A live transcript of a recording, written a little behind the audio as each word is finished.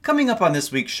Coming up on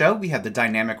this week's show, we have the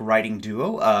dynamic writing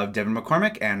duo of Devin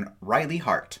McCormick and Riley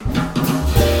Hart.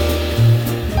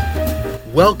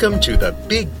 Welcome to the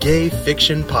Big Gay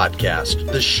Fiction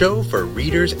Podcast, the show for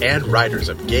readers and writers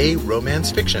of gay romance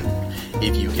fiction.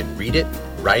 If you can read it,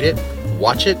 write it,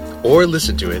 watch it, or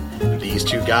listen to it, these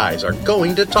two guys are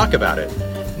going to talk about it.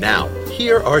 Now,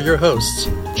 here are your hosts,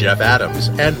 Jeff Adams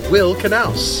and Will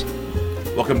Knaus.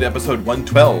 Welcome to episode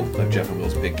 112 of Jeff and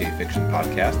Will's Big Gay Fiction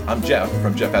Podcast. I'm Jeff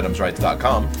from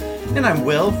JeffAdamsWrites.com. And I'm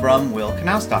Will from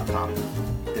WillKnaus.com.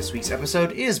 This week's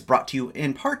episode is brought to you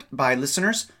in part by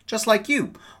listeners just like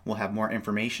you. We'll have more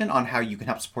information on how you can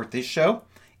help support this show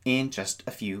in just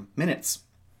a few minutes.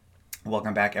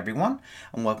 Welcome back, everyone,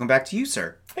 and welcome back to you,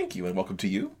 sir. Thank you, and welcome to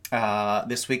you.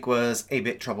 This week was a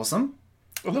bit troublesome.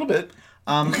 A little bit.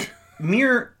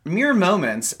 Mere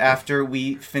moments after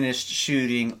we finished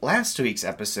shooting last week's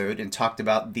episode and talked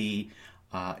about the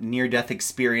near-death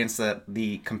experience that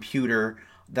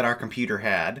our computer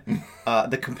had,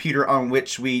 the computer on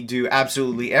which we do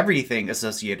absolutely everything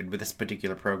associated with this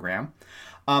particular program.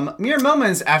 Mere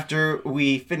moments after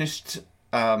we finished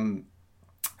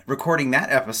recording that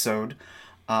episode,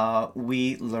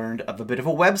 we learned of a bit of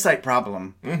a website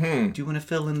problem. Mm-hmm. Do you want to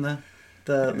fill in the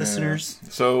listeners?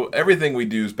 So everything we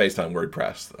do is based on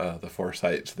WordPress, the 4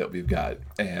 sites that we've got.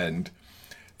 And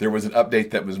there was an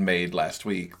update that was made last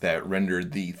week that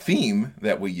rendered the theme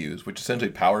that we use, which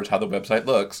essentially powers how the website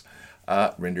looks,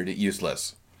 rendered it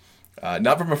useless.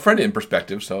 Not from a front-end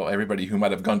perspective, so everybody who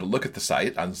might have gone to look at the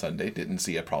site on Sunday didn't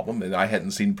see a problem, and I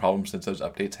hadn't seen problems since those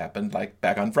updates happened, like,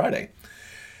 back on Friday.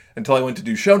 Until I went to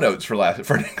do show notes for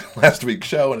last week's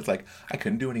show, and it's like, I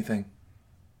couldn't do anything.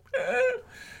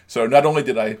 So not only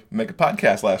did I make a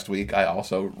podcast last week, I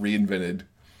also reinvented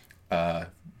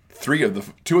 2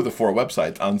 of the 4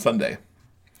 websites on Sunday,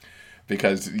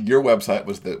 because your website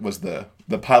was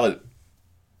the pilot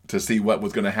to see what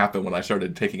was going to happen when I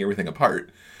started taking everything apart,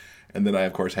 and then I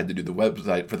of course had to do the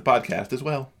website for the podcast as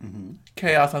well. Mm-hmm.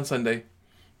 Chaos on Sunday,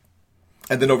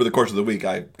 and then over the course of the week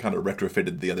I kind of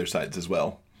retrofitted the other sites as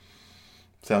well.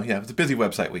 So, yeah, it was a busy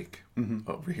website week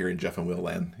over here in Jeff and Will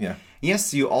land. Yeah.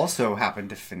 Yes, you also happened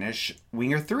to finish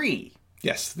Winger 3.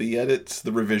 Yes, the edits,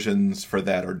 the revisions for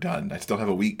that are done. I still have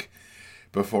a week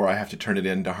before I have to turn it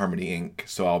in to Harmony Inc.,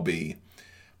 so I'll be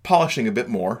polishing a bit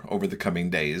more over the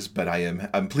coming days, but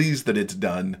I'm pleased that it's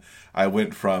done. I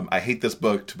went from I hate this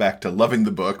book to back to loving the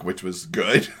book, which was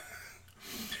good.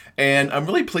 And I'm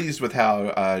really pleased with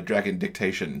how Dragon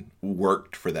Dictation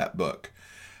worked for that book.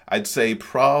 I'd say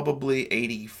probably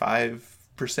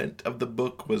 85% of the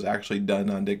book was actually done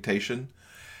on dictation.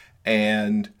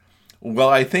 And, well,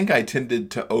 I think I tended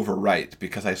to overwrite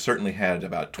because I certainly had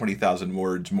about 20,000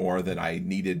 words more than I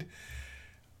needed.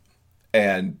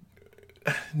 And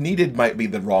needed might be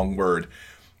the wrong word.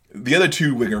 The other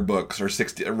 2 Winger books are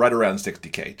right around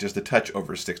 60K, just a touch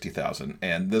over 60,000.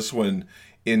 And this one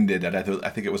ended at, I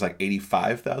think it was like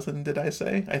 85,000, did I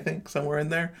say? I think, somewhere in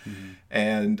there. Mm-hmm.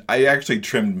 And I actually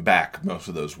trimmed back most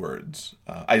of those words.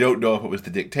 I don't know if it was the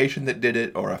dictation that did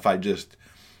it, or if I just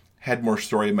had more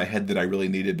story in my head than I really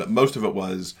needed, but most of it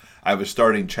was I was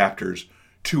starting chapters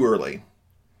too early.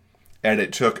 And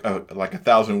it took like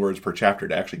 1,000 words per chapter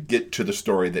to actually get to the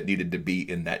story that needed to be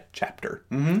in that chapter,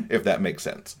 if that makes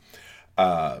sense.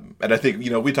 And I think,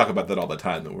 we talk about that all the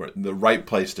time, the right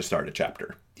place to start a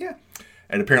chapter. Yeah.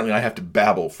 And apparently I have to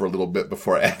babble for a little bit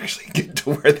before I actually get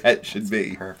to where that should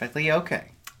be. Perfectly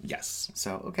okay. Yes.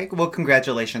 So, okay, well,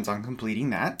 congratulations on completing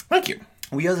that. Thank you.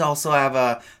 We also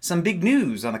have some big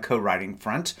news on the co-writing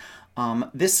front.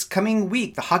 This coming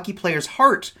week, the Hockey Player's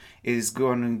Heart is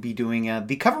going to be doing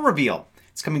the cover reveal.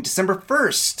 It's coming December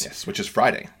 1st. Yes, which is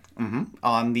Friday.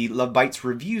 On the Love Bites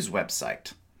Reviews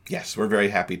website. Yes, we're very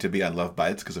happy to be on Love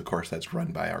Bites because, of course, that's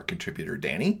run by our contributor,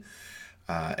 Danny.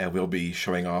 And we'll be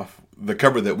showing off the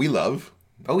cover that we love.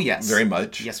 Oh, yes. Very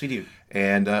much. Yes, we do.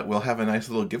 And we'll have a nice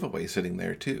little giveaway sitting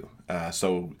there, too.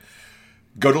 So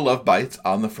go to Love Bites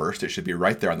on the 1st. It should be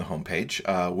right there on the homepage.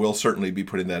 We'll certainly be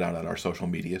putting that out on our social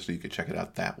media, so you can check it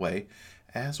out that way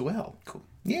as well. Cool.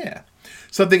 Yeah.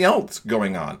 Something else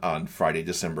going on Friday,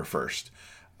 December 1st.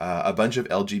 A bunch of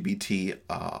LGBT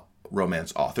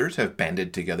romance authors have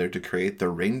banded together to create the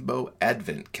Rainbow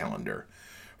Advent Calendar,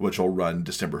 which will run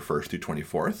December 1st through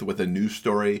 24th with a new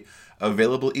story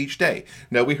available each day.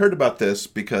 Now, we heard about this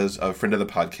because a friend of the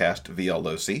podcast, VL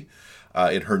Losi,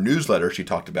 in her newsletter, she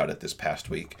talked about it this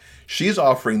past week. She's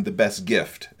offering the best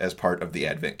gift as part of the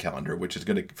Advent Calendar, which is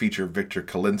going to feature Victor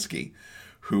Kalinsky,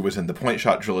 who was in the Point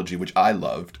Shot trilogy, which I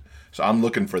loved. So I'm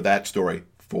looking for that story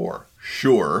for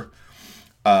sure.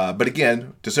 But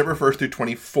again, December 1st through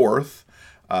 24th,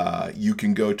 you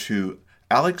can go to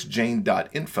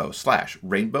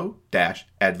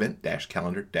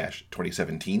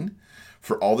alexjane.info/rainbow-advent-calendar-2017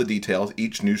 for all the details.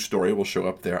 Each new story will show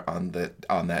up there on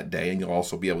that day, and you'll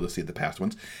also be able to see the past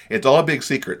ones. It's all a big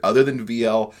secret. Other than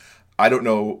VL, I don't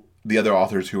know the other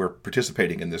authors who are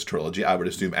participating in this trilogy. I would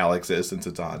assume Alex is, since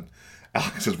it's on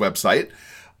Alex's website.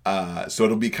 So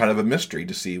it'll be kind of a mystery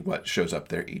to see what shows up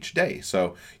there each day.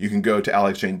 So you can go to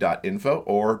alexjane.info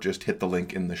or just hit the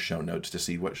link in the show notes to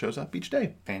see what shows up each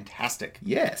day. Fantastic.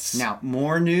 Yes. Now,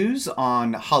 more news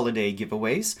on holiday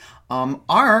giveaways.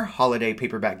 Our holiday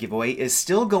paperback giveaway is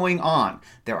still going on.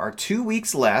 There are 2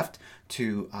 weeks left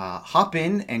to hop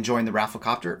in and join the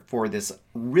Rafflecopter for this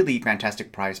really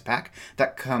fantastic prize pack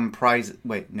that the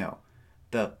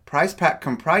prize pack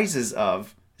comprises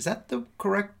of, is that the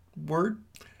correct word?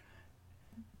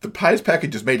 The prize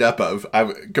package is made up of,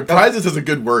 comprises is a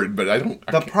good word, but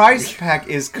The prize pack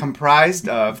is comprised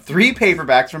of 3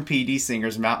 paperbacks from P.D.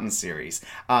 Singer's Mountain series.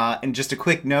 And just a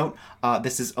quick note,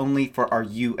 this is only for our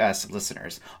U.S.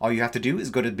 listeners. All you have to do is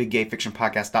go to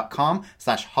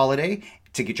biggayfictionpodcast.com/holiday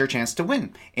to get your chance to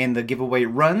win. And the giveaway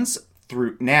runs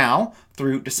through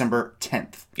December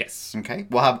 10th. Yes. Okay.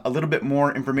 We'll have a little bit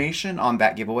more information on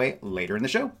that giveaway later in the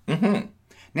show. Mm-hmm.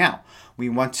 Now, we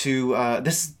want to,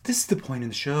 this is the point in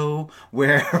the show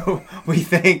where we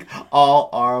thank all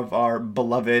of our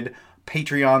beloved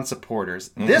Patreon supporters.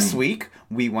 Mm-hmm. This week,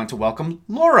 we want to welcome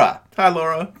Laura. Hi,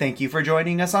 Laura. Thank you for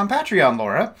joining us on Patreon,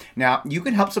 Laura. Now, you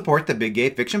can help support the Big Gay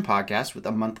Fiction Podcast with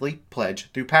a monthly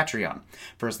pledge through Patreon.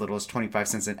 For as little as 25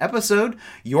 cents an episode,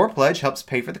 your pledge helps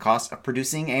pay for the cost of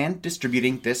producing and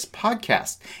distributing this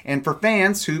podcast. And for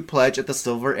fans who pledge at the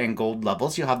silver and gold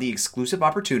levels, you'll have the exclusive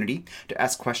opportunity to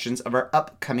ask questions of our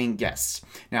upcoming guests.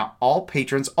 Now, all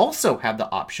patrons also have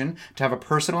the option to have a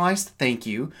personalized thank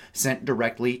you sent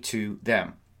directly to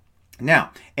them.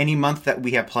 Now, any month that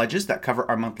we have pledges that cover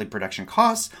our monthly production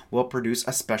costs, we'll produce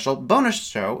a special bonus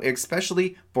show,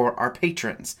 especially for our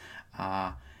patrons.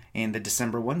 And the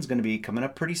December one is going to be coming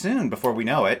up pretty soon, before we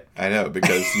know it. I know,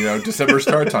 because, December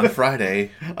starts on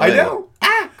Friday. I know.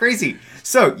 Crazy.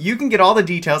 So you can get all the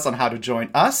details on how to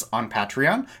join us on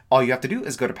Patreon. All you have to do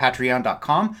is go to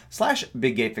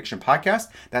patreon.com/biggayfictionpodcast.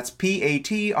 That's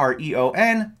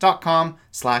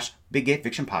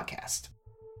patreon.com/biggayfictionpodcast.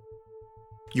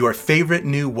 Your favorite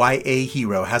new YA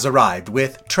hero has arrived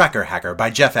with Tracker Hacker by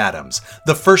Jeff Adams,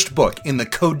 the first book in the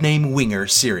Codename Winger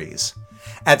series.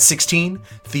 At 16,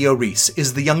 Theo Reese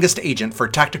is the youngest agent for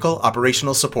tactical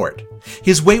operational support.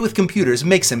 His way with computers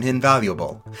makes him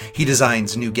invaluable. He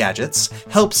designs new gadgets,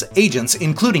 helps agents,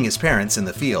 including his parents, in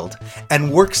the field,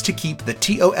 and works to keep the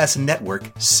TOS network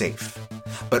safe.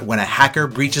 But when a hacker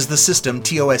breaches the system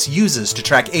TOS uses to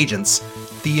track agents,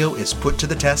 Theo is put to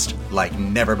the test like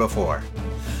never before.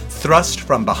 Thrust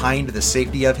from behind the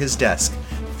safety of his desk,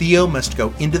 Theo must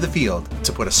go into the field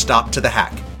to put a stop to the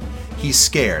hack. He's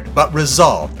scared, but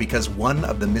resolved because one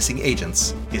of the missing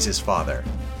agents is his father.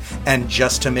 And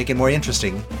just to make it more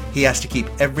interesting, he has to keep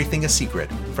everything a secret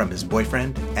from his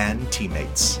boyfriend and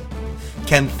teammates.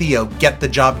 Can Theo get the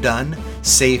job done,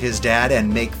 save his dad,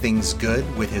 and make things good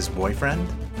with his boyfriend?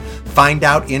 Find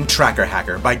out in Tracker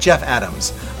Hacker by Jeff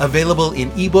Adams, available in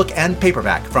ebook and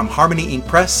paperback from Harmony Ink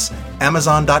Press,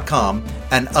 Amazon.com,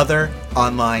 and other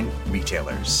online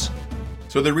retailers.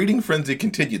 So the reading frenzy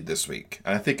continued this week,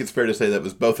 and I think it's fair to say that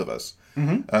was both of us,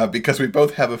 because we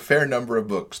both have a fair number of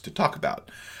books to talk about.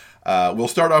 We'll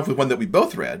start off with one that we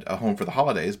both read, A Home for the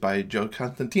Holidays by Joe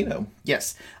Constantino.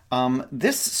 Yes.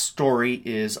 This story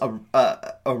is a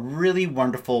really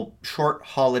wonderful short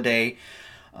holiday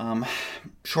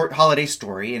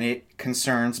story, and it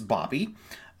concerns Bobby.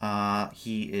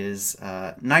 He is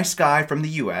a nice guy from the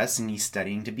U.S., and he's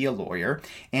studying to be a lawyer,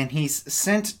 and he's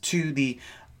sent to the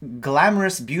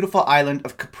glamorous, beautiful island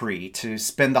of Capri to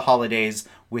spend the holidays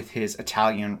with his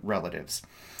Italian relatives.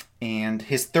 And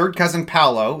his third cousin,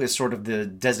 Paolo, is sort of the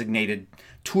designated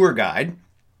tour guide,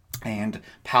 and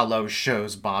Paolo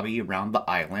shows Bobby around the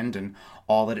island and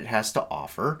all that it has to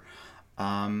offer.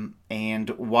 And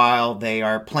while they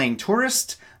are playing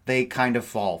tourist, they kind of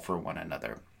fall for one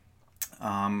another.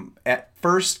 At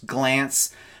first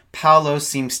glance, Paolo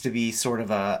seems to be sort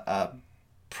of a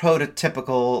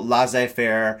prototypical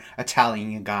laissez-faire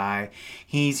Italian guy.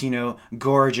 He's,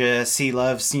 gorgeous. He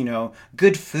loves,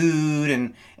 good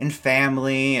food and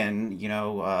family, and,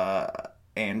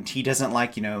 and he doesn't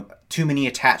like, too many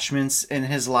attachments in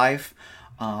his life.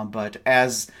 But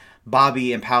as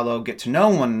Bobby and Paolo get to know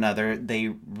one another, they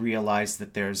realize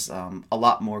that there's a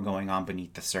lot more going on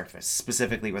beneath the surface.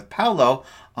 Specifically with Paolo,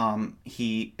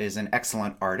 he is an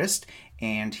excellent artist,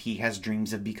 and he has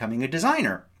dreams of becoming a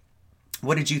designer.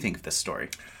 What did you think of this story?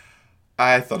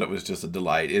 I thought it was just a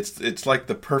delight. It's like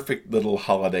the perfect little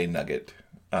holiday nugget,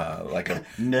 like a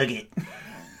nugget,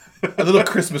 a little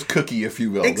Christmas cookie, if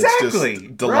you will. Exactly, it's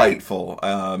just delightful.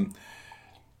 Right.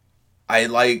 I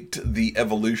liked the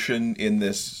evolution in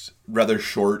this rather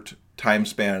short time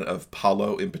span of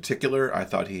Paulo in particular. I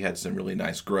thought he had some really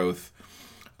nice growth,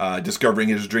 discovering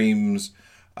his dreams,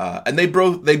 and they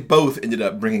both ended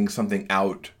up bringing something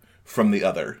out from the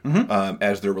other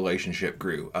as their relationship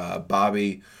grew.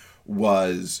 Bobby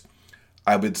was,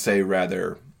 I would say,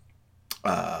 rather...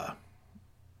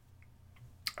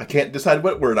 I can't decide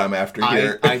what word I'm after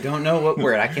here. I don't know what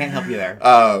word. I can't help you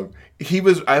there. He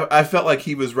was. I felt like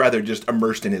he was rather just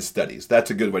immersed in his studies. That's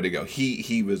a good way to go.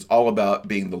 He was all about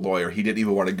being the lawyer. He didn't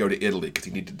even want to go to Italy because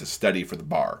he needed to study for the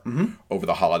bar over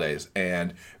the holidays.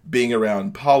 And being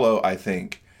around Paulo, I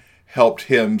think, helped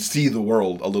him see the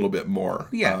world a little bit more.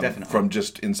 Yeah, definitely. From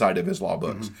just inside of his law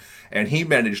books. And he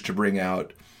managed to bring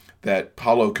out that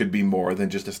Paulo could be more than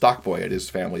just a stock boy at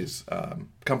his family's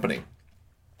company.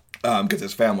 Because I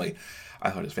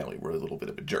thought his family were a little bit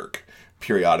of a jerk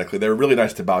periodically. They were really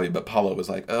nice to Bobby, but Paulo was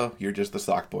like, oh, you're just the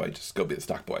stock boy. Just go be the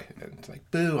stock boy. And it's like,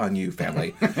 boo on you,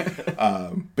 family.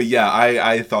 But yeah,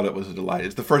 I thought it was a delight.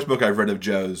 It's the first book I've read of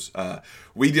Joe's.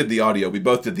 We did the audio. We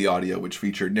both did the audio, which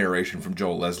featured narration from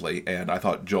Joel Leslie, and I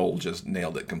thought Joel just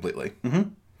nailed it completely.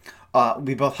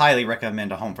 We both highly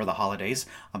recommend A Home for the Holidays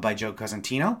by Joe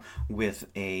Cosentino with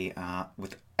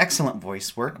excellent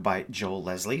voice work by Joel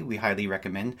Leslie. We highly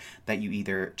recommend that you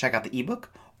either check out the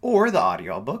ebook or the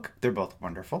audiobook. They're both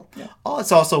wonderful. Yeah.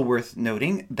 It's also worth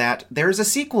noting that there's a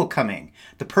sequel coming.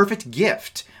 The Perfect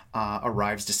Gift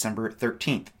arrives December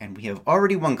 13th, and we have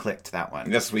already one-clicked that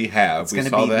one. Yes, we have. It's we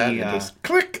saw that. Just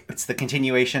click. It's the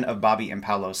continuation of Bobby and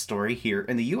Paulo's story here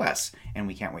in the U.S., and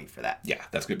we can't wait for that. Yeah,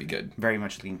 that's going to be good. Very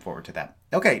much looking forward to that.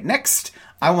 Okay, next,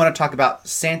 I want to talk about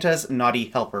Santa's Naughty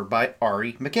Helper by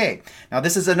Ari McKay. Now,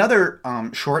 this is another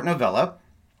short novella.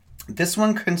 This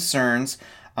one concerns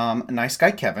a nice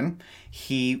guy, Kevin.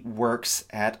 He works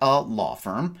at a law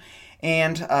firm.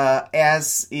 And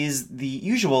as is the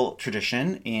usual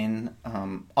tradition in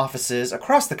offices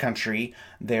across the country,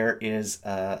 there is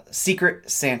a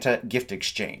secret Santa gift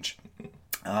exchange.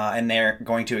 And they're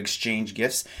going to exchange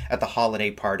gifts at the holiday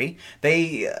party.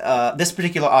 This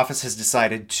particular office has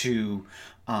decided to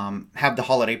have the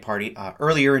holiday party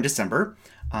earlier in December,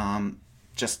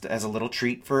 just as a little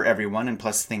treat for everyone. And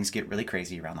plus, things get really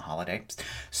crazy around the holidays.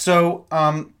 So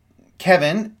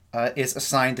Kevin is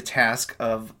assigned the task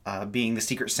of being the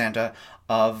secret Santa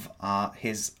of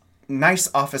his nice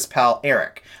office pal,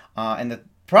 Eric. And the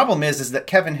problem is that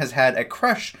Kevin has had a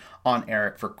crush on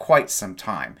Eric for quite some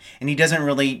time. And he doesn't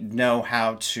really know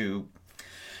how to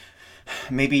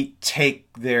maybe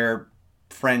take their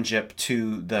friendship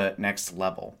to the next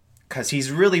level. Because he's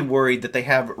really worried that they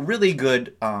have really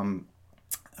good,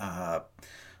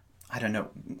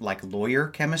 lawyer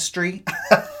chemistry.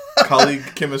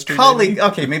 Colleague chemistry.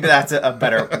 Okay, maybe that's a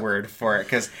better word for it,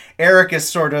 because Eric is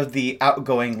sort of the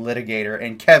outgoing litigator,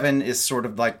 and Kevin is sort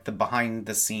of like the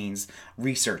behind-the-scenes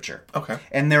researcher. Okay.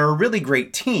 And they're a really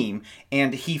great team,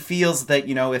 and he feels that,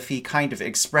 if he kind of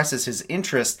expresses his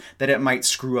interest, that it might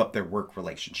screw up their work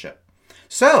relationship.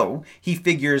 So he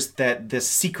figures that this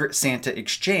secret Santa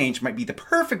exchange might be the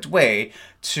perfect way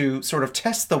to sort of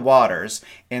test the waters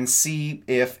and see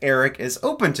if Eric is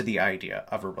open to the idea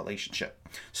of a relationship.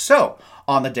 So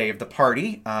on the day of the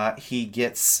party, he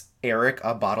gets Eric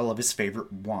a bottle of his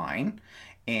favorite wine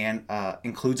and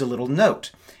includes a little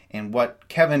note. And what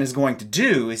Kevin is going to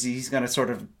do is he's going to sort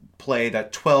of play the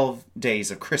 12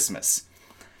 days of Christmas.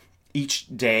 Each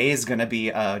day is going to be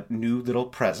a new little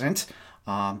present.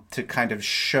 To kind of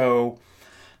show,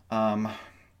 not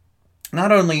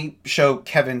only show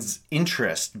Kevin's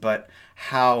interest, but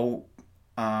how,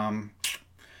 I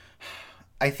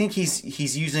think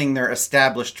he's using their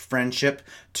established friendship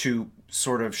to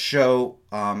sort of show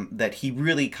that he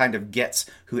really kind of gets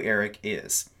who Eric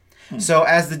is. So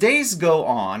as the days go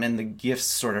on and the gifts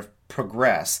sort of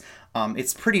progress,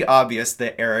 it's pretty obvious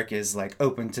that Eric is like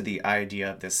open to the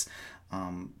idea of this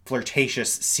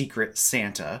flirtatious secret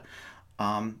Santa.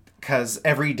 Because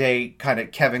every day kind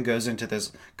of Kevin goes into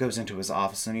his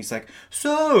office and he's like,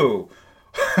 so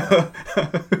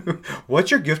what's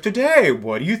your gift today?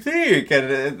 What do you think?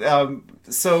 And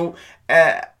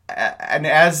and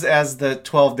as the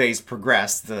 12 days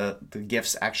progress, the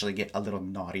gifts actually get a little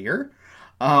naughtier.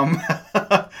 And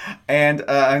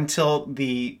until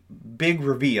the big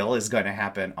reveal is going to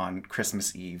happen on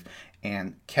Christmas Eve,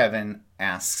 and Kevin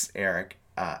asks Eric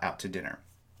out to dinner.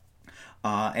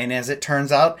 And as it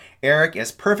turns out, Eric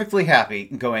is perfectly happy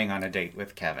going on a date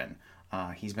with Kevin.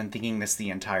 He's been thinking this the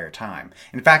entire time.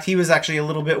 In fact, he was actually a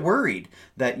little bit worried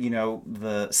that,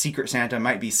 the Secret Santa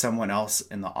might be someone else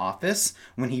in the office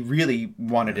when he really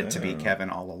wanted it to be Kevin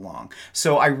all along.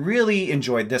 So I really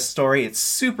enjoyed this story. It's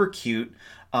super cute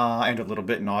and a little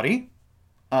bit naughty.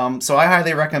 So I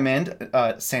highly recommend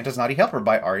Santa's Naughty Helper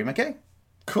by R.E. McKay.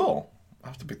 Cool. I'll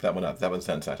have to pick that one up. That one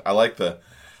sounds nice. I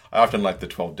often like the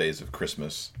 12 Days of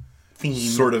Christmas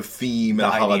sort of theme and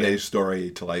a holiday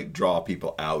story to draw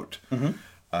people out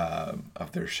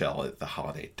of their shell at the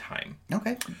holiday time.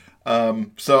 Okay.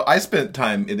 So I spent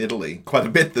time in Italy quite a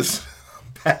bit this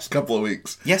past couple of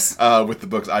weeks. Yes. With the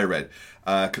books I read.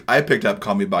 I picked up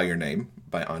Call Me By Your Name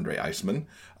by Andre Eisman,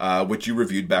 which you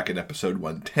reviewed back in episode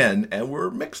 110 and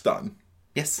were mixed on.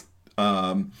 Yes.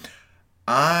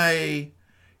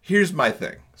 Here's my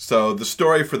thing. So the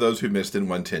story, for those who missed in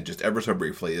 110, just ever so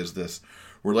briefly, is this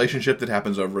relationship that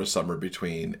happens over a summer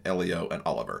between Elio and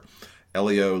Oliver.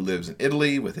 Elio lives in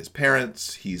Italy with his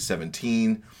parents. He's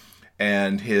 17,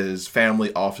 and his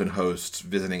family often hosts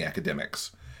visiting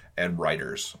academics and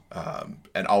writers.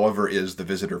 And Oliver is the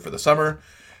visitor for the summer,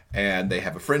 and they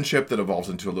have a friendship that evolves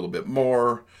into a little bit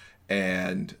more,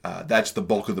 and that's the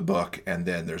bulk of the book. And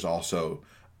then there's also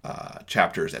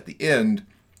chapters at the end.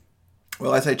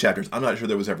 Well, I say chapters. I'm not sure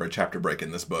there was ever a chapter break in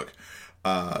this book.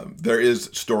 There is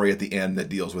story at the end that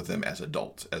deals with them as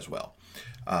adults as well.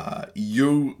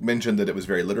 You mentioned that it was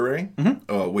very literary,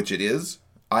 which it is.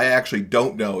 I actually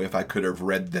don't know if I could have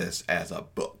read this as a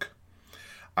book.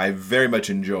 I very much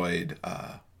enjoyed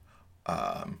I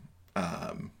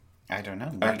don't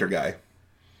know. actor guy.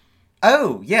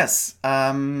 Oh, yes. Okay,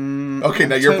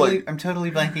 now I'm totally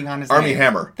blanking on his Armie name.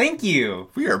 Hammer. Thank you.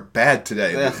 We are bad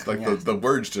today. Ugh, the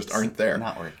words just aren't there.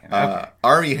 Not working. Okay.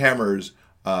 Armie Hammer's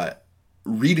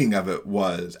reading of it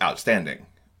was outstanding.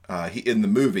 In the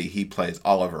movie, he plays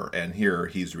Oliver, and here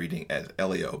he's reading as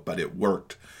Elio, but it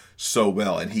worked so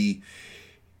well. And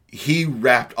he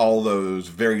wrapped all those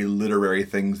very literary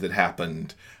things that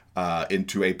happened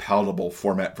into a palatable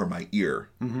format for my ear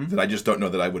that I just don't know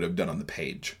that I would have done on the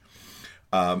page.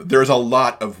 There's a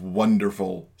lot of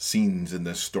wonderful scenes in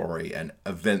this story and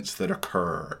events that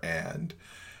occur, and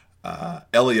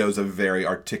Elio's a very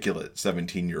articulate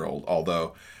 17-year-old,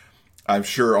 although I'm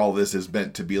sure all this is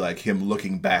meant to be like him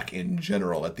looking back in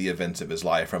general at the events of his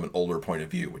life from an older point of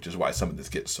view, which is why some of this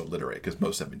gets so literary, because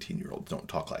most 17-year-olds don't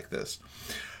talk like this.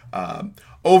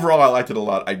 Overall, I liked it a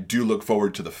lot. I do look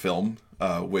forward to the film,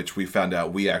 which we found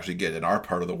out we actually get in our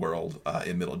part of the world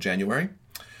in middle January.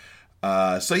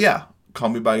 So yeah, Call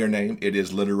Me By Your Name. It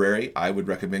is literary. I would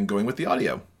recommend going with the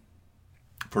audio.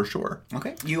 For sure.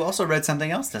 Okay. You also read something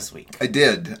else this week. I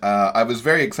did. I was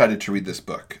very excited to read this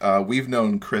book. We've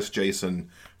known Chris Jason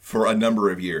for a number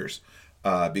of years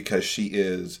because she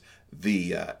is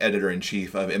the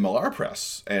editor-in-chief of MLR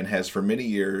Press and has for many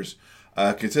years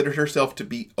considered herself to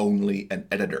be only an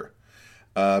editor.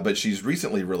 But she's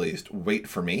recently released Wait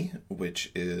For Me,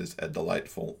 which is a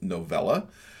delightful novella.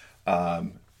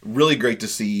 Really great to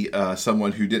see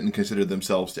someone who didn't consider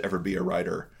themselves to ever be a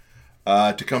writer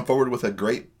to come forward with a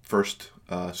great first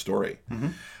story.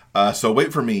 So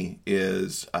Wait For Me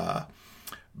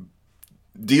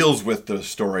deals with the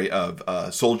story of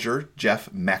soldier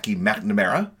Jeff Mackie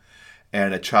McNamara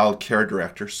and a child care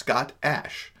director, Scott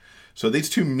Ash. So these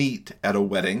two meet at a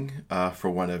wedding for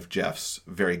one of Jeff's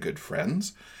very good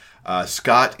friends.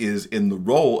 Scott is in the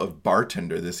role of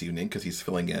bartender this evening because he's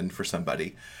filling in for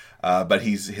somebody. But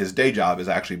his day job is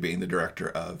actually being the director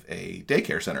of a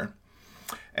daycare center.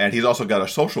 And he's also got a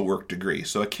social work degree.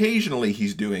 So occasionally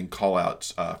he's doing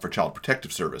call-outs for Child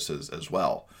Protective Services as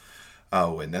well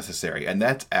when necessary. And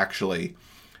that's actually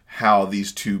how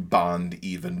these two bond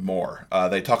even more.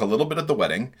 They talk a little bit at the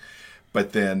wedding,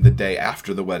 but then the day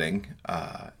after the wedding,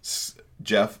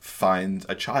 Jeff finds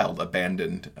a child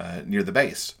abandoned near the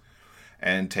base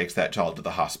and takes that child to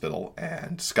the hospital.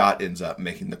 And Scott ends up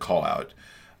making the call-out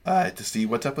to see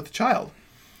what's up with the child.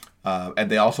 And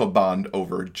they also bond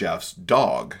over Jeff's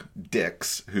dog,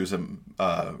 Dix, who's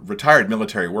a retired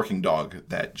military working dog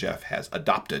that Jeff has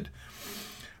adopted.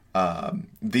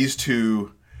 These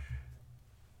two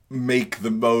make the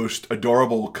most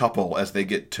adorable couple as they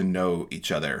get to know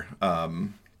each other.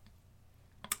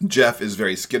 Jeff is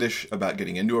very skittish about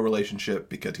getting into a relationship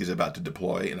because he's about to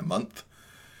deploy in a month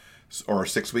or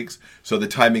 6 weeks. So the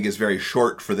timing is very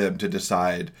short for them to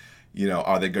decide,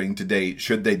 are they going to date?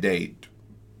 Should they date?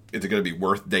 Is it going to be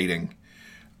worth dating?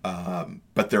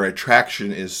 But their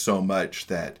attraction is so much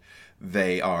that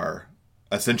they are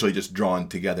essentially just drawn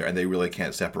together and they really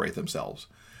can't separate themselves.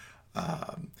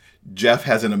 Jeff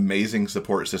has an amazing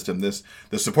support system.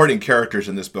 The supporting characters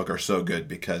in this book are so good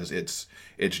because it's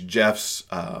Jeff's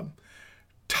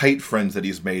tight friends that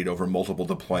he's made over multiple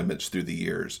deployments through the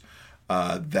years.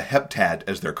 The Heptad,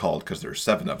 as they're called, because there's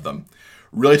 7 of them,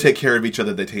 really take care of each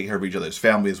other. They take care of each other's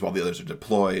families while the others are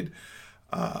deployed.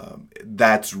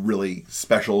 That's really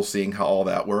special, seeing how all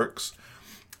that works.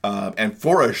 And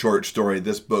for a short story,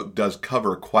 this book does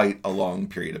cover quite a long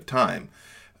period of time,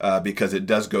 because it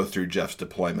does go through Jeff's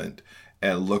deployment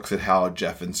and looks at how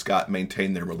Jeff and Scott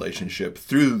maintain their relationship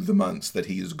through the months that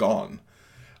he's gone,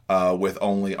 with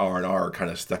only R&R kind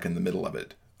of stuck in the middle of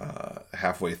it,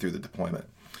 halfway through the deployment.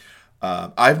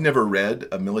 I've never read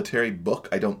a military book,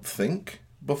 I don't think,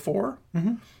 before.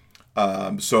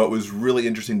 Mm-hmm. So it was really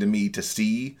interesting to me to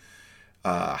see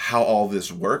how all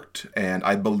this worked, and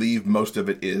I believe most of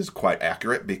it is quite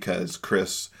accurate because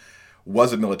Chris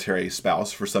was a military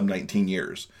spouse for some 19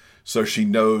 years, so she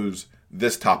knows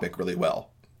this topic really well.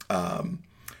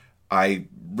 I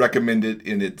recommend it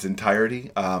in its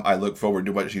entirety. I look forward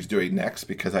to what she's doing next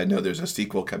because I know there's a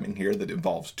sequel coming here that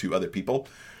involves 2 other people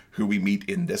who we meet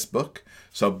in this book.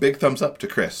 So big thumbs up to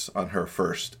Chris on her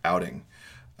first outing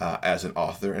as an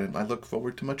author, and I look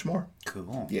forward to much more.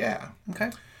 Cool. Yeah.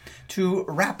 Okay. To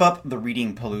wrap up the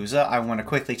Reading Palooza, I want to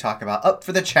quickly talk about Up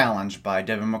for the Challenge by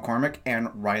Devin McCormick and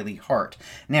Riley Hart.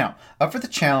 Now, Up for the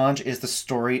Challenge is the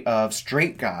story of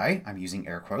straight guy, I'm using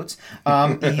air quotes,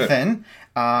 Ethan,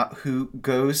 who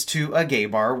goes to a gay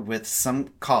bar with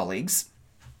some colleagues.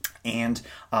 And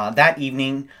that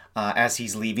evening, as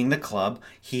he's leaving the club,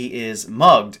 he is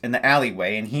mugged in the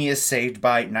alleyway, and he is saved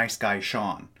by nice guy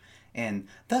Sean. And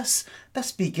thus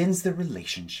begins the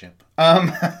relationship.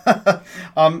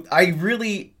 I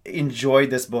really enjoyed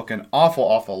this book an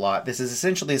awful lot. This is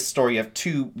essentially a story of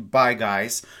 2 bi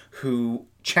guys who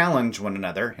challenge one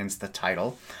another, hence the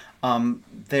title.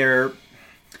 Their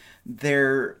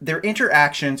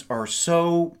interactions are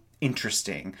so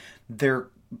interesting. They're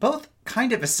both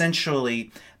kind of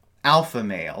essentially alpha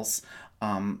males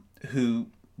who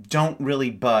don't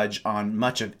really budge on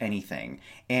much of anything.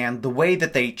 And the way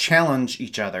that they challenge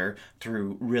each other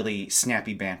through really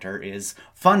snappy banter is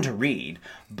fun to read,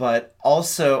 but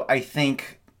also I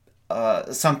think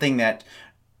something that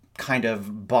kind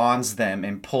of bonds them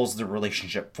and pulls the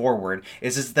relationship forward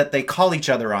is that they call each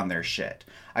other on their shit.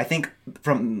 I think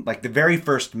from like the very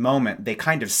first moment, they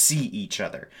kind of see each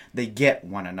other. They get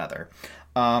one another.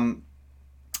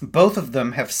 Both of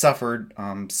them have suffered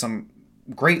some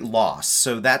great loss,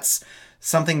 so that's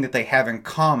something that they have in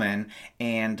common,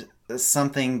 and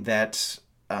something that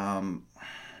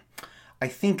I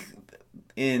think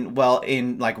in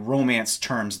like romance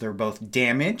terms, they're both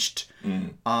damaged,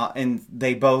 and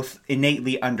they both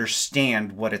innately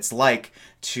understand what it's like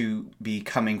to be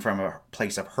coming from a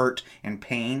place of hurt and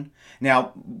pain.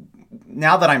 Now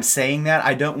that I'm saying that,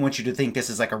 I don't want you to think this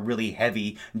is like a really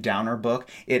heavy downer book.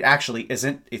 It actually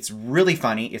isn't. It's really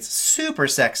funny. It's super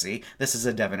sexy. This is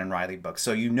a Devin and Riley book,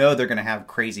 so you know they're going to have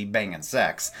crazy banging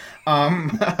sex.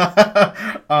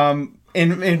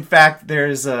 In fact,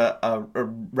 there's a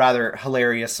rather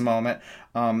hilarious moment.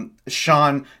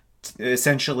 Sean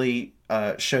essentially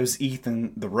shows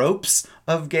Ethan the ropes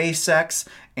of gay sex,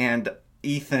 and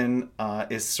Ethan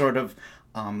is sort of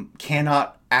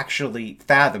cannot actually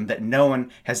fathom that no one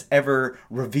has ever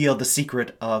revealed the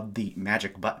secret of the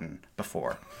magic button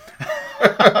before.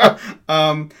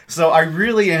 So I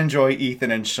really enjoy Ethan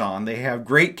and Sean. They have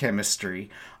great chemistry.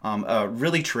 A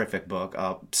really terrific book.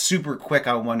 Super quick,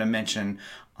 I want to mention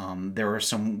there are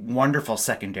some wonderful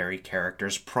secondary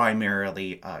characters,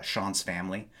 primarily Sean's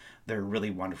family. They're really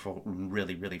wonderful,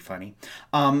 really, really funny.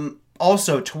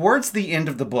 Also, towards the end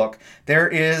of the book, there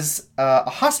is a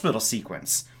hospital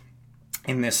sequence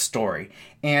in this story.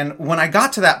 And when I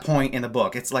got to that point in the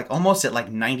book, it's like almost at like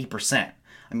 90%.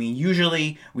 I mean,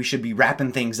 usually we should be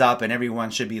wrapping things up and everyone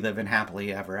should be living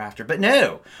happily ever after. But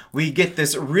no, we get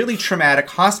this really traumatic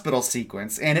hospital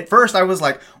sequence. And at first I was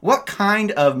like, what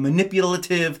kind of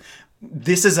manipulative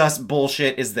This Is Us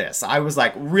bullshit is this? I was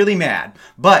like really mad.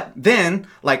 But then,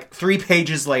 like 3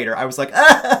 pages later, I was like,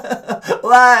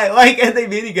 why? Why can't they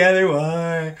be together?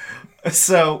 Why?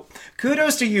 So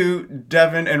kudos to you,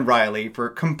 Devin and Riley, for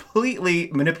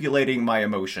completely manipulating my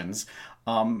emotions.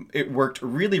 It worked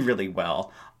really, really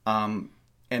well. And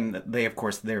they, of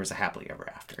course, there's a happily ever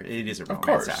after. It is a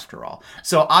romance after all.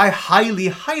 So I highly,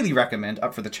 highly recommend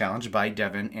Up for the Challenge by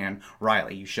Devin and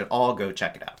Riley. You should all go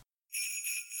check it out.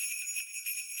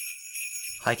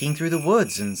 Hiking through the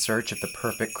woods in search of the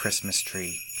perfect Christmas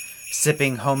tree.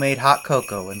 Sipping homemade hot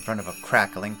cocoa in front of a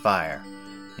crackling fire.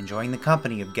 Enjoying the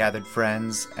company of gathered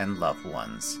friends and loved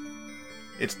ones.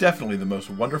 It's definitely the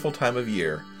most wonderful time of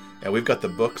year, and we've got the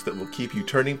books that will keep you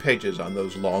turning pages on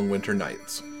those long winter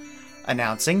nights.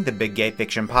 Announcing the Big Gay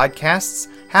Fiction Podcast's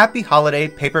Happy Holiday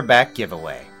Paperback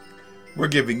Giveaway. We're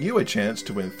giving you a chance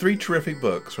to win 3 terrific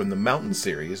books from the Mountain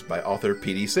series by author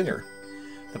P.D. Singer.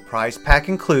 The prize pack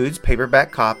includes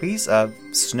paperback copies of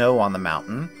Snow on the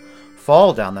Mountain,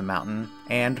 Fall Down the Mountain,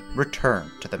 and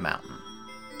Return to the Mountain.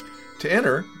 To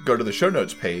enter, go to the show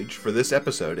notes page for this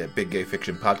episode at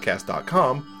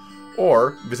biggayfictionpodcast.com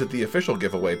or visit the official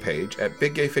giveaway page at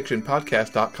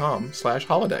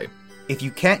biggayfictionpodcast.com/holiday. If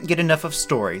you can't get enough of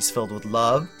stories filled with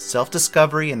love,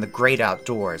 self-discovery, and the great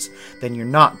outdoors, then you're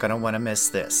not going to want to miss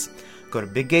this. Go to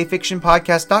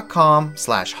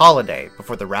biggayfictionpodcast.com/holiday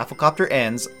before the Rafflecopter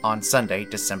ends on Sunday,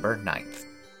 December 9th.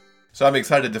 So I'm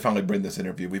excited to finally bring this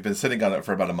interview. We've been sitting on it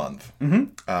for about a month.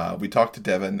 We talked to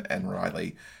Devin and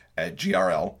Riley at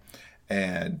GRL,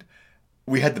 and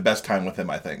we had the best time with them,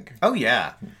 I think. Oh,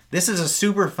 yeah. This is a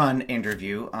super fun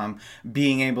interview.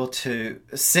 Being able to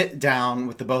sit down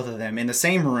with the both of them in the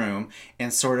same room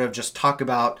and sort of just talk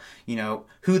about,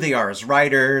 who they are as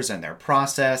writers and their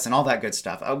process and all that good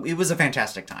stuff. It was a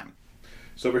fantastic time.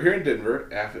 So we're here in Denver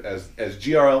as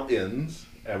GRL ends,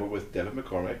 and we're with Devin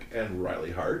McCormick and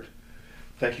Riley Hart.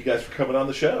 Thank you guys for coming on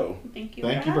the show. Thank you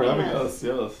for having us.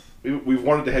 Yes. We've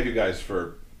wanted to have you guys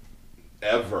for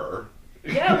ever.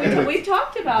 Yeah, we've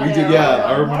talked about we it. did, yeah.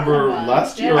 I remember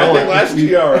last year. I think last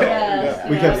GRL. Yes,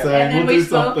 we kept saying, and then we'll we do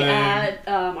spoke something. at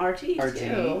RT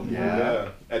too. Yeah.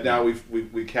 And now we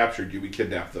captured you. We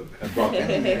kidnapped them and brought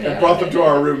them to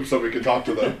our room so we could talk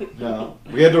to them. No,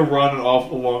 we had to run an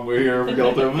awful long way here to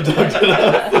get them to talk to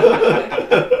us.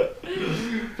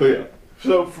 But yeah.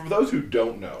 So for those who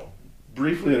don't know,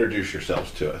 briefly introduce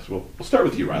yourselves to us. We'll start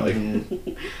with you, Riley.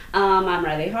 I'm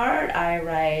Riley Hart. I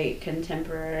write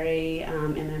contemporary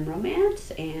MM romance,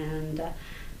 and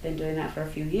been doing that for a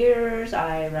few years.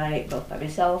 I write both by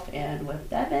myself and with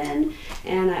Devin,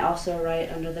 and I also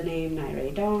write under the name Night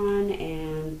Ray Dawn,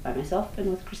 and by myself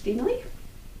and with Christina Lee.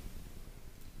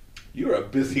 You're a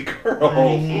busy girl. I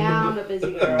am a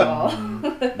busy girl.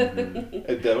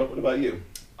 And Devin, what about you?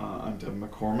 I'm Devin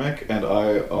McCormick, and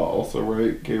I also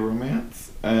write gay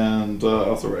romance, and I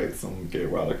also write some gay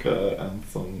erotica and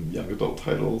some young adult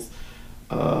titles,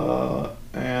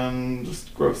 and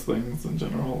just gross things in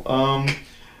general.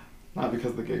 Not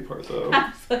because of the gay part, though.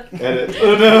 Edit.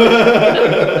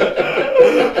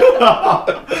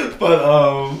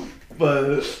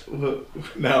 But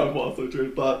now I've lost my train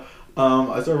of thought.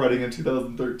 I started writing in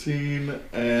 2013,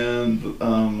 and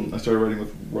I started writing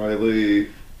with Riley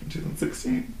in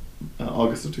 2016,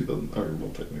 August of 2000, or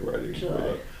well, technically writing.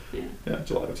 July.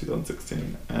 July of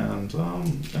 2016, and I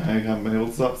haven't been able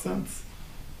to stop since.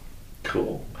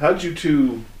 Cool. How'd you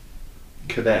two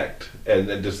connect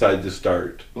and decide to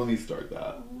start? Let me start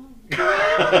that.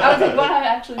 I was like, well, I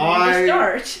actually need to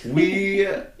start. We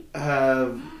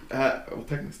have, well,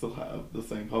 technically still have the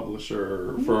same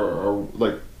publisher for our,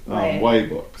 YA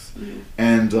books.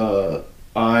 And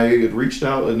I had reached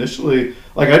out initially,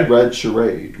 I'd read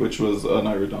Charade, which was an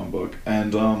Night Ray Dawn book,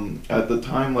 and at the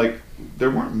time,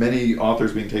 there weren't many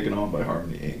authors being taken on by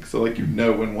Harmony Inc. So,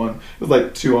 when one, it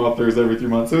was 2 authors every 3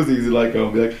 months, so it was easy to go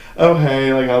and be oh, hey,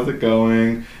 how's it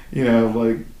going?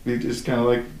 Be just kind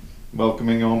of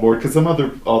welcoming you on board, because some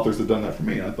other authors had done that for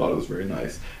me, and I thought it was very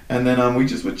nice. And then we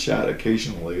just would chat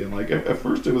occasionally, and at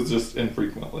first it was just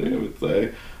infrequently, I would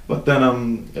say. But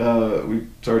then we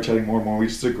started chatting more and more. We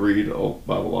just agreed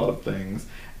about a lot of things,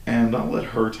 and I'll let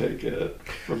her take it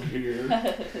from here.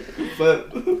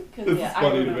 But it's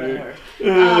funny to me.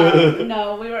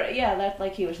 No, we were, that's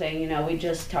like you were saying, we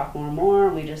just talked more and more,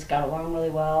 and we just got along really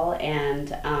well,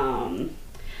 and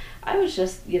I was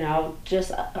just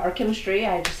our chemistry,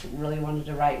 I just really wanted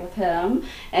to write with him.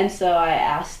 And so I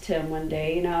asked him one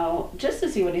day, just to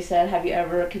see what he said, have you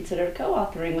ever considered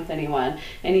co-authoring with anyone?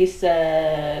 And he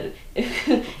said,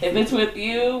 if it's with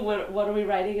you, what are we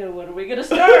writing and when are we going to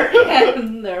start?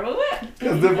 And there we went.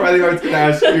 Because then Riley Hart's going to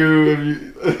ask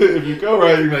you if you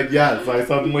co-write, you're like, yes, I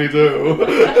suddenly do.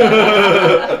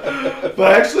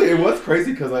 But actually, it was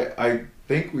crazy because I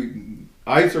think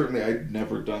I'd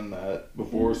never done that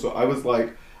before, so I was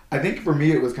I think for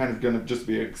me it was kind of going to just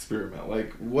be an experiment.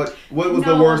 What was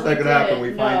the worst that could happen? We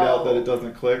find out that it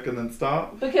doesn't click and then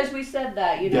stop? Because we said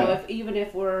that, even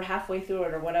if we're halfway through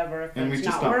it or whatever, if and it's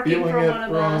not working for one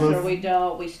of us or we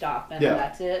don't, we stop and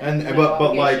that's it. And no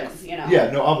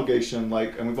no obligation.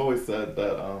 And we've always said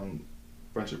that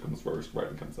friendship comes first,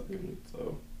 writing comes second.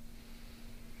 So.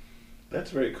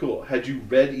 That's very cool. had you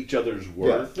read each other's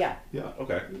work? Yeah. Yeah.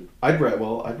 Okay. I'd read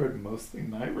mostly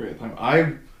Night Ray at the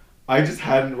time. I just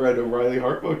hadn't read a Riley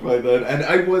Hart book by then, and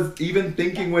I was even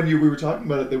thinking when we were talking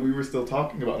about it that we were still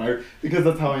talking about her because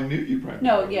that's how I knew you primarily.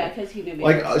 No, yeah, because he knew me.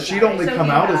 Like she'd only come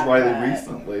out as Riley read.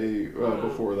 recently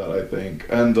before that, I think,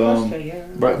 and Close to a year.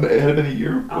 right, it had been a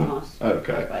year. Almost. Oh,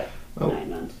 okay. Like 9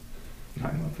 months.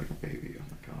 9 months like a baby. Oh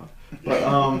my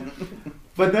god.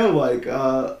 But no, like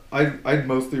I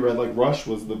mostly read like Rush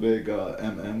was the big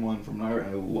MM one from Naira,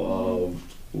 and I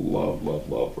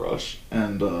loved Rush,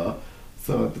 and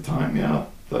so at the time, yeah,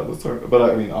 that was her. But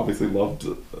I mean, obviously loved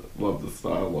the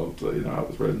style, loved how it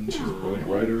was written. She's a brilliant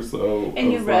writer, so.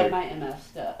 And you read my MS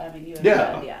stuff. I mean, you had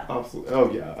read, yeah. Absolutely.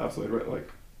 Oh yeah, absolutely. I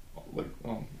read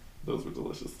those were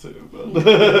delicious too. But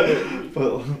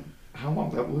but how long?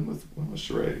 When was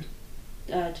Charade?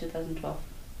 2012.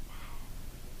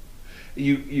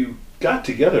 You got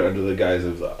together under the guise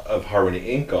of Harmony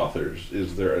Inc. authors.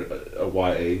 Is there a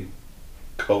YA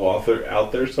co-author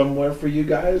out there somewhere for you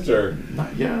guys, or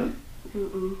not yet?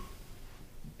 Mm-mm.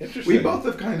 Interesting. We both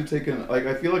have kind of taken, like,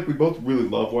 I feel like we both really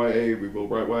love YA, we will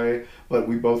write YA, but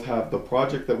we both have the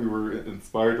project that we were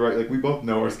inspired to write. Like, we both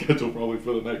know our schedule probably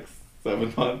for the next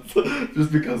 7 months,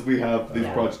 just because we have these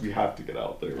projects we have to get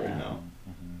out there right now.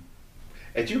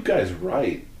 And you guys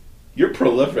write. You're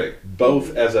prolific,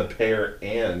 both as a pair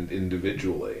and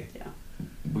individually. Yeah.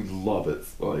 We love it.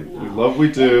 Like we love what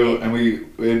we do,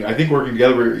 and I think working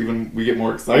together, we get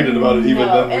more excited about it even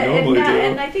than we normally do.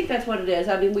 And I think that's what it is.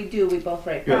 I mean, we both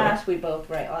write fast. We both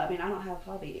write. I mean, I don't have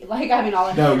a hobby. Like, I mean,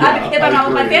 if I'm out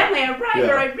with my family, I write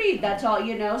or I read. That's all,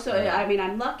 So I mean,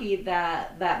 I'm lucky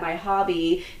that my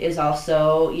hobby is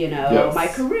also, my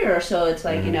career. So it's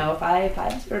like, if I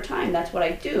have spare time, that's what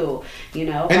I do. And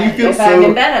if I'm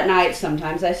in bed at night,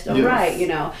 sometimes I still write.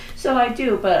 So I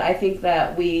do. But I think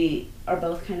that we are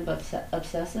both kind of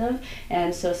obsessive,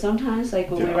 and so sometimes like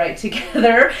when we write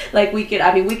together, like we could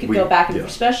go back and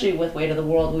especially with Weight of the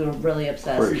World, we were really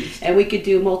obsessed, and we could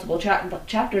do multiple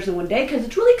chapters in one day because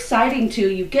it's really exciting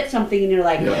you get something and you're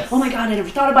like, oh my god, I never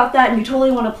thought about that, and you totally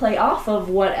want to play off of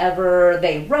whatever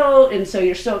they wrote, and so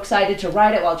you're so excited to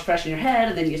write it while it's fresh in your head,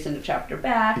 and then you send a chapter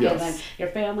back, and then your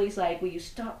family's like, will you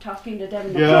stop talking to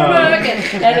Devin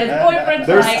McCormick, and his boyfriend's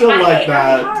they're like, still I like hate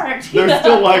that. her heart. They're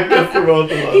still like that for both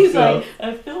of us. He's like,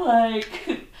 I feel like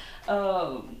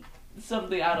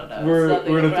something, I don't know.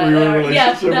 We're in a 3-year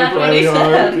relationship with Riley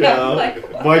Hart. Yeah.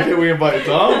 Like, why can't we invite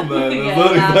Tom then?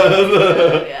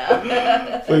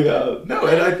 But no,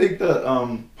 and I think that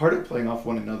part of playing off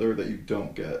one another that you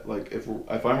don't get, like if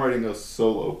I'm writing a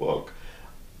solo book,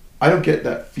 I don't get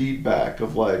that feedback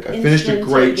of like I finished a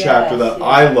great chapter that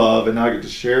I love, and now I get to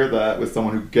share that with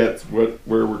someone who gets where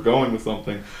we're going with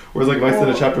something. Whereas like if I send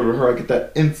a chapter to her, I get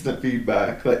that instant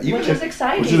feedback that which is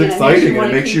exciting, and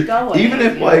it makes you going, even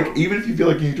if you feel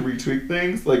like you need to retweak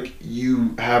things, like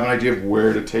you have an idea of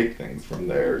where to take things from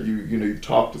there. You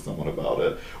talk to someone about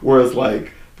it. Whereas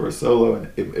like for a solo,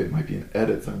 and it might be in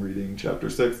edits, I'm reading chapter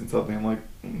 6 and something, I'm like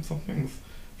something's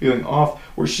feeling off,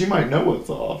 where she might know what's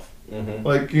off. Mm-hmm.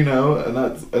 Like and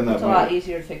that's it's a lot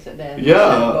easier to fix it than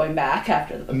going back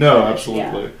after the book. No,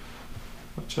 absolutely.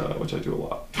 Which I do a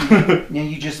lot.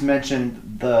 You just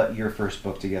mentioned your first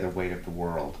book together, Weight of the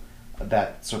World,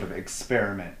 that sort of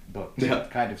experiment book.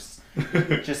 Kind of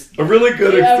just a really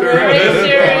good experiment. Very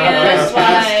serious,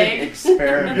 fantastic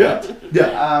experiment.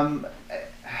 Yeah.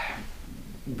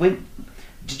 When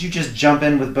did you just jump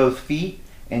in with both feet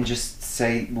and just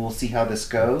say, "We'll see how this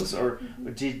goes," or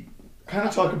did kind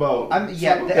of talk about the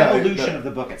evolution of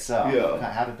the book itself?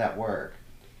 Yeah. How did that work?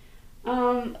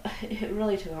 It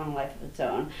really took on a life of its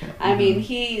own. I mean,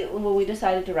 when we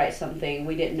decided to write something,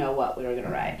 we didn't know what we were going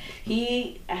to write.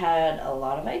 He had a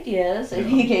lot of ideas, and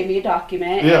he gave me a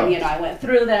document, and I went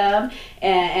through them,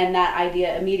 and that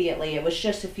idea immediately, it was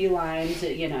just a few lines,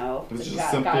 it was just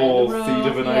a simple seed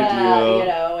of an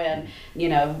idea,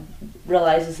 and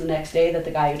realizes the next day that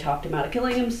the guy who talked him out of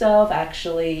killing himself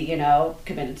actually,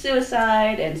 committed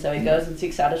suicide, and so he goes and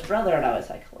seeks out his brother, and I was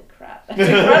like, holy crap, that's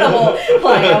incredible.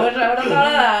 Like, I wish I would have thought of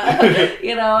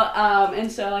that.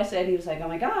 And so I said, he was like, oh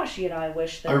my gosh, I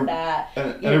wish that.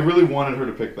 And I really wanted her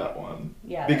to pick that one.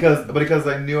 Yeah. Because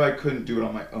I knew I couldn't do it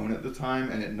on my own at the time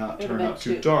and it not turn out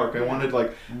too dark. I wanted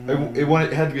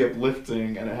it had to be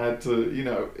uplifting, and it had to,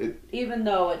 even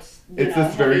though it's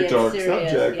this very dark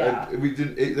serious, subject.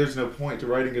 There's no point to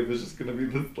writing it if it's just going to be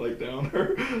this like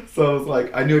downer. So I was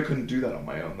like, I knew I couldn't do that on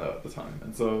my own though at the time,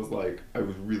 and so I was like, I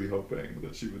was really hoping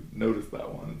that she would notice noticed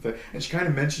that one. And she kind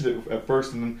of mentioned it at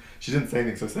first, and then she didn't say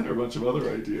anything, so I sent her a bunch of other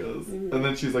ideas. Mm-hmm. And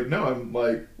then she's like, no, I'm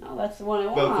like, no, that's the one I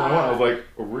want. that's the one I want. I was like,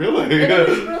 really? And it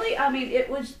was really, I mean, it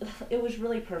was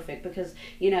really perfect because,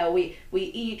 you know, we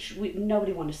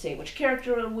nobody wanted to say which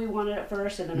character we wanted at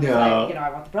first, and then it was like, you know,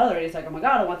 I want the brother, and he's like, oh my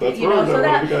God, I want the, That's you know, right, so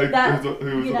that,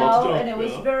 who's you about to know, jump, and it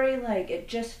was yeah. very, like, it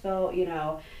just felt, you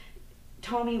know,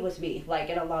 Tommy was me, like,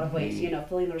 in a lot of ways, you know,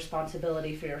 feeling the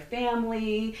responsibility for your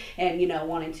family and, you know,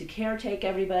 wanting to caretake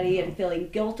everybody and feeling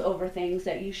guilt over things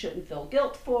that you shouldn't feel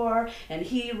guilt for. And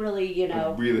he really, you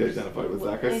know... I really identified with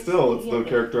Zach. It's the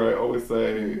character I always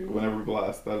say whenever people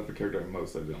ask, that is the character I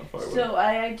most identify with. So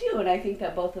I do, and I think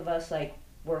that both of us, like,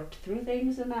 worked through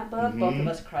things in that book. Both of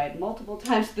us cried multiple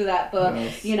times through that book.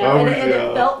 Yes. You know, and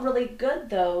it felt really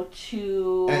good though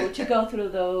to go through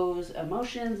those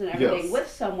emotions and everything with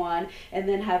someone, and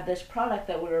then have this product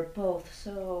that we were both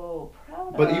so proud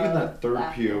of. But even that third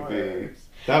POV, afterwards.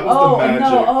 that was the magic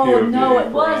POV. No,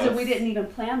 it was, us. and we didn't even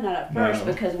plan that at first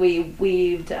because we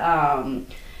weaved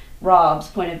Rob's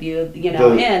point of view, you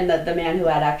know, in the man who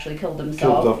had actually killed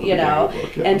himself, you know,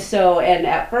 and so, and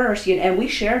at first, you know, and we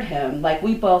shared him, like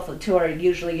we both, to our,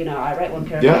 usually, you know, I write one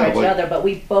paragraph, I write the other, but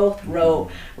we both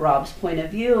wrote Rob's point of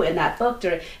view in that book,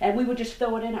 and we would just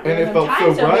throw it in at random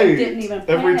times, so we didn't even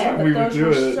plan every it, time but we those would do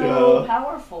were it, so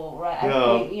powerful, right?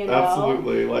 Yeah, I think, you know?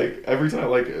 absolutely. Like every time,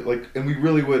 like, and we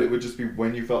really would. It would just be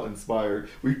when you felt inspired.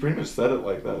 We pretty much said it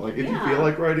like that. Like if you feel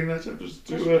like writing that shit, just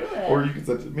do it. Or you can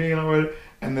send it to me and I'll write it.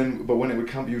 And then, but when it would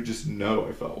come, you just know.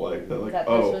 I felt like that. Like,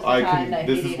 oh, I can.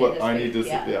 This is what I need to.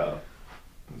 Yeah,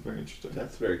 it's very interesting.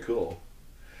 That's very cool.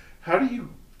 How do you?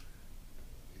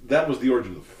 That was the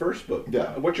origin of the first book.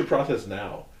 Yeah. What's your process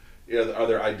now? Are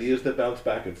there ideas that bounce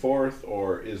back and forth,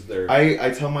 or is there... I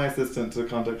tell my assistant to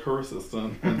contact her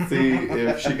assistant and see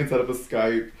if she can set up a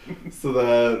Skype so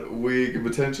that we can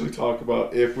potentially talk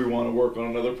about if we want to work on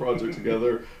another project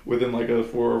together within like a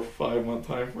 4 or 5 month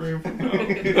time frame from now.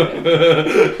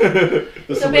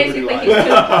 So basically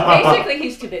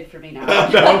he's too big for me now.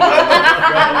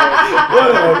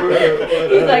 Whatever.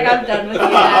 He's like, I'm done with you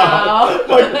now.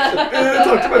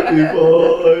 Talk to my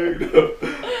people.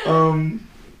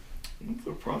 It's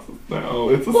a process now.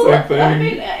 It's the same thing. I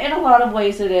mean, in a lot of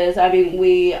ways it is. I mean,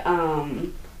 we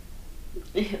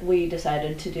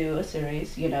decided to do a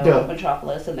series, you know, of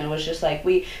Metropolis, and then it was just like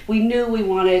we knew we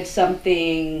wanted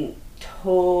something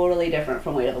totally different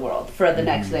from Weight of the World for the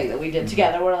next thing that we did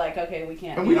together. We're like, okay, we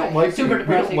can't. And we don't like doing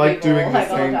the same.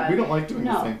 We don't like doing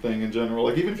the same thing in general.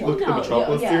 Like even if you look at the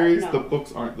Metropolis series, the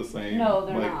books aren't the same. No,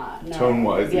 they're not. No. Tone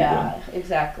wise, yeah,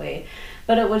 exactly.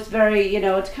 But it was very, you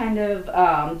know, it's kind of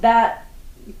that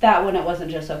when it wasn't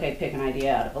just, okay, pick an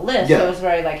idea out of a list. So it was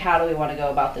very like, how do we want to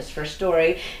go about this first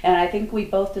story? And I think we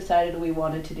both decided we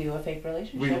wanted to do a fake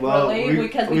relationship,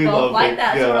 because we both like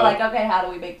that. So we're like, okay, how do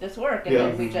we make this work? And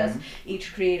then we just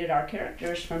each created our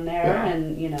characters from there,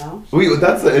 and you know.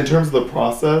 That's in terms of the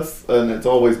process, and it's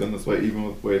always been this way, even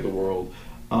with Way of the World.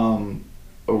 A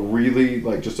really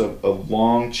like just a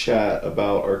long chat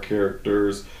about our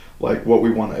characters, like what we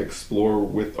want to explore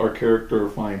with our character,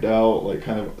 find out, like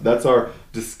kind of that's our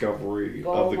discovery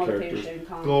of the characters,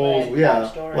 goals,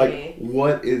 backstory. Like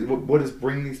what is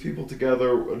bringing these people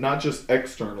together, not just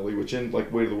externally, which in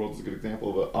like Way of the World is a good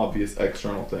example of an obvious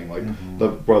external thing, like the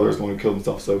brother is the one who killed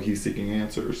himself, so he's seeking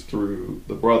answers through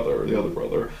the other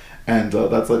brother, and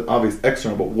that's an obvious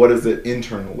external, but what is it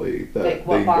internally that like,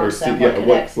 they are seeking?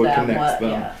 What connects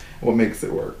them. What makes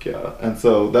it work, and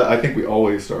so that I think we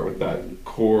always start with that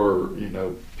core, you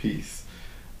know, piece,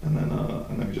 and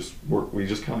then we just work. We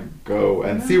just kind of go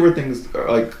and see where things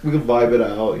are. Like we can vibe it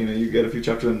out. You know, you get a few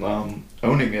chapters in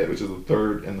Owning It, which is the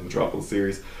third in the Metropolis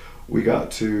series. We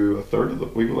got to a third of the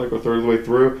way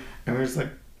through, and we're just like,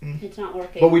 it's not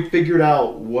working. But we figured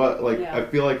out what I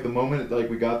feel like the moment like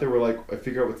we got there, we're like, I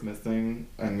figured out what's missing,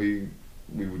 and we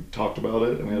talked about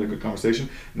it and we had a good conversation,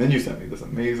 and then you sent me this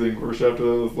amazing first chapter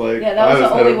that was like, that was the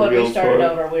only one we started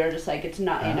over. We were just like, it's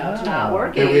not, you know, it's not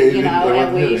working,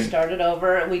 and we started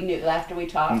over. We knew after we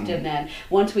talked, and then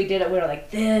once we did it, we were like,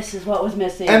 this is what was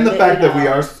missing. And the fact that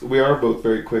we are both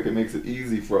very quick, it makes it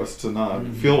easy for us to not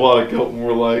feel a lot of guilt when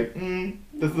we're like,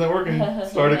 this isn't working,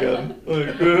 start again.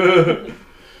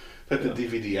 That's a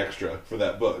DVD extra for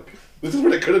that book. This is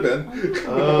what it could have been.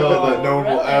 That no one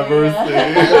will ever see.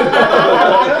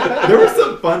 There were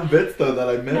some fun bits though that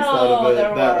I missed out of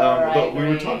it. But we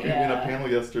were talking in a panel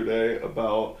yesterday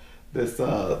about this.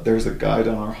 There's a guy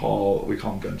down our hall. We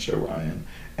call him Gun Show Ryan.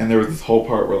 And there was this whole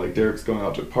part where like Derek's going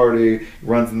out to a party,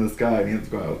 runs into this guy, and he ends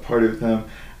up going out to a party with him.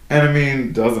 And I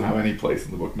mean, doesn't have any place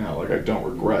in the book now. Like, I don't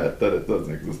regret that it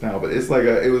doesn't exist now, but it's like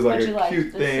it was like a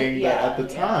cute thing that at the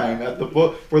time, at the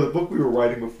book, for the book we were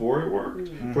writing before it worked,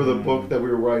 for the book that we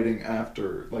were writing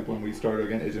after, like when we started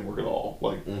again, it didn't work at all.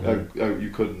 Like, you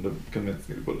couldn't have convinced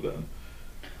me to put it in.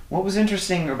 What was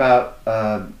interesting about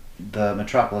the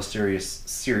Metropolis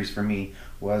series for me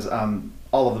was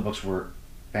all of the books were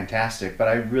fantastic, but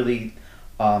I really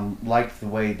liked the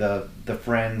way the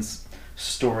Friends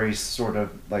stories sort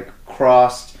of like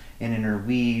crossed and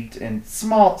interweaved in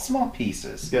small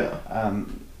pieces. Yeah.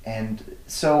 And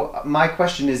so my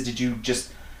question is, did you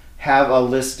just have a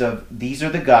list of these are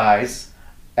the guys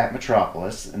at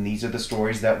Metropolis and these are the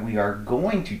stories that we are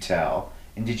going to tell,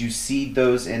 and did you seed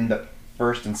those in the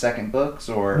first and second books,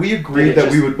 or we agreed that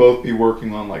we would both be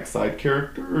working on like side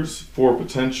characters for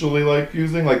potentially like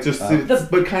using like just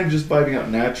but kind of just vibing out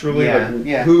naturally,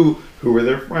 who were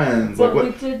their friends, but like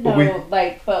we did know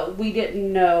but we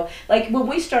didn't know, like when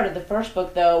we started the first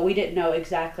book though, we didn't know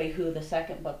exactly who the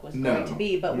second book was going to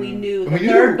be, but we knew the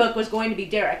third book was going to be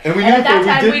Derek, and at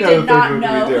that time we did not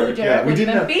know who Derek would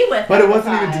even be with, but it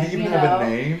wasn't even, did he even have a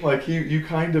name? Like you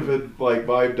kind of had like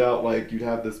vibed out like you'd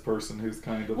have this person who's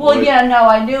kind of no,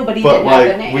 I knew, but he didn't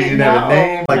have a name. We didn't have a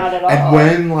name. Like, not at all. And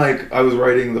when like I was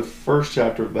writing the first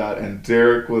chapter of that, and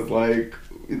Derek was like,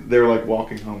 they're like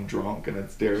walking home drunk, and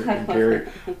it's Derek and Carrie,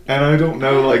 and I don't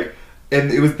know, like, and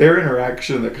it was their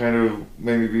interaction that kind of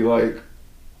made me be like,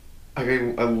 I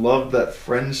love that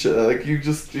friendship. Like you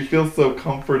feel so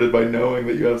comforted by knowing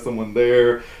that you have someone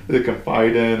there to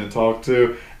confide in and talk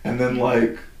to, and then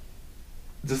like.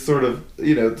 Just sort of,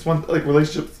 it's one, like,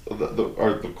 relationships are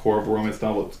the core of a romance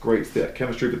novel. It's great to see that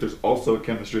chemistry, but there's also a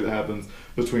chemistry that happens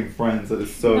between friends that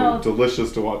is so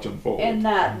delicious to watch unfold. And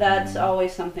that's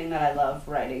always something that I love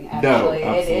writing, actually.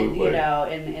 No, absolutely.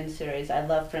 In series. I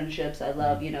love friendships. I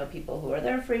love, people who are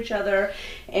there for each other.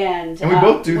 And we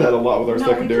both do that a lot with our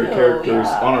secondary characters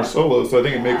on our solos, so I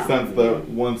think it makes sense that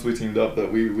once we teamed up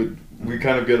that we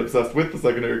kind of get obsessed with the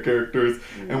secondary characters,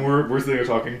 and we're sitting here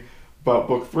talking about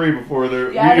book 3 before we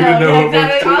even know what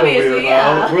book 2 will be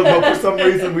about. But for some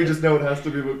reason we just know it has to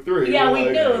be book 3. Yeah, we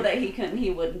knew that he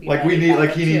wouldn't be like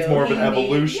he needs more of an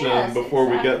evolution before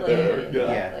we get there.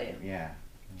 Yeah.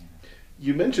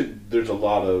 You mentioned there's a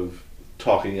lot of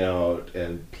talking out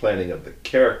and planning of the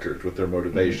characters with their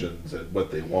motivations and what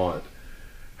they want.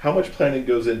 How much planning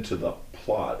goes into the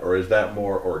plot, or is that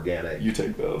more organic? You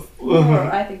take those.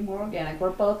 I think more organic. We're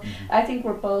both. I think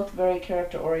we're both very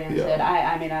character oriented. Yeah.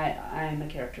 I'm a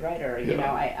character writer.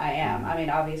 I am. I mean,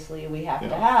 obviously we have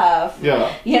to have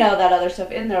that other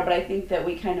stuff in there, but I think that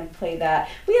we kind of play that.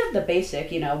 We have the basic,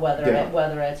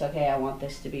 whether it's okay, I want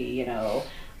this to be,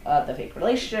 the fake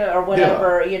relationship or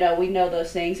whatever, we know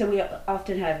those things, and we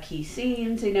often have key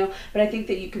scenes, but I think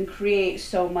that you can create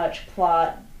so much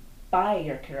plot by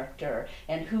your character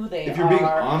and who they are. If you're being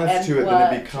honest to it,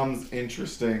 then it becomes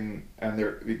interesting, and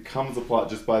there becomes a plot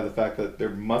just by the fact that there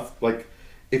must, like,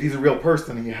 if he's a real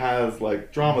person, he has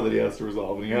like drama that he has to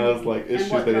resolve, and he has like issues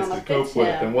that he has to cope with,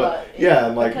 and what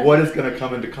is going to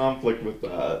come into conflict with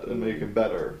that and make him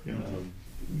better.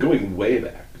 Going way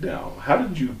back now, how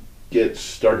did you get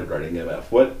started writing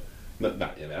MF?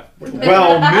 Not MF.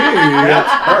 Well, me.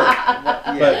 That's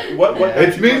her. But what?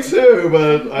 It's me too,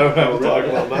 but I don't have to talk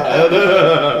about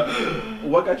that.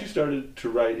 What got you started to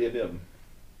write MM?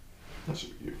 That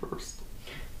should be you first.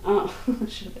 Oh,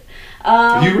 should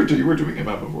have been. You were doing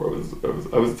MM before.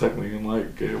 I was technically in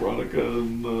like gay erotica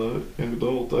and young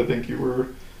adult. I think you were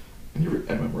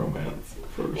MM romance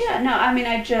first. Yeah, no, I mean,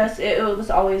 it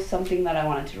was always something that I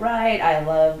wanted to write. I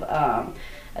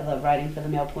love writing for the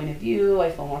male point of view. I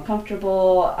feel more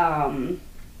comfortable, and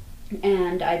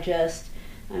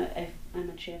I'm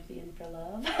a champion for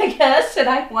love, I guess, and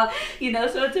I want,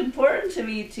 so it's important to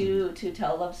me to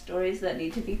tell love stories that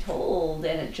need to be told,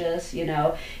 and it just,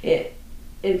 it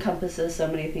encompasses so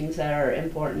many things that are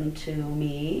important to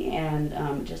me, and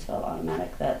it just felt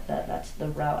automatic that that's the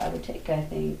route I would take, I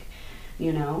think, do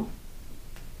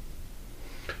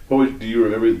you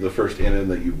remember the first MM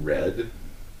that you read?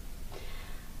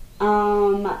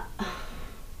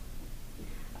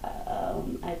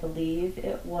 I believe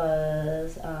it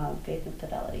was Faith and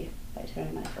Fidelity by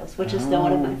Terry Michaels, which is still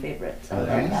one of my favorites. I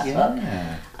love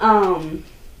that book.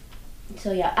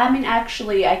 So yeah, I mean,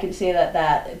 actually, I can say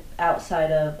that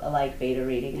outside of like beta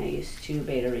reading, I used to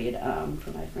beta read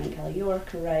for my friend Kelly York,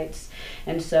 who writes,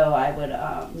 and so I would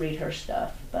read her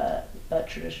stuff, but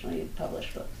traditionally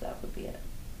published books, that would be it.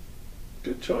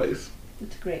 Good choice.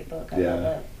 It's a great book. I love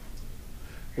it.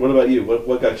 What about you?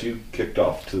 What got you kicked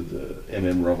off to the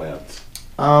MM romance?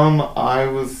 I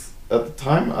was at the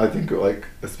time, I think like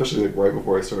especially like right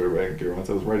before I started writing gay romance,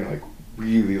 I was writing like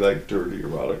really like dirty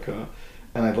erotica,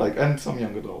 and some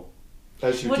young adult.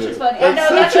 Which is funny. I know,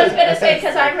 that's what I was going to say,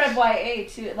 because I read YA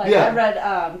too. Like, I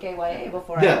read gay YA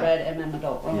before I read MM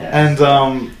adult romance.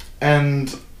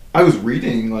 And I was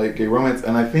reading, like, gay romance,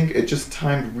 and I think it just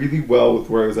timed really well with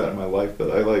where I was at in my life,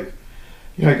 that I, like,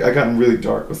 you know, I gotten really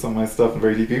dark with some of my stuff and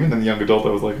very deep. Even in the young adult,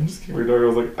 I was like, I'm just getting really dark. I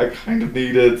was like, I kind of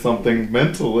needed something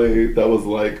mentally that was,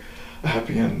 like, a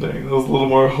happy ending. That was a little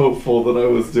more hopeful than I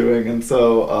was doing. And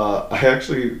so I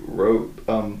actually wrote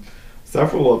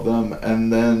several of them,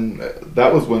 and then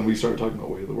that was when we started talking about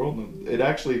Way of the World. And it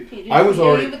actually, I was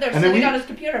already, and then sitting on his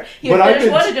computer. He but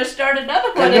finished one and just started another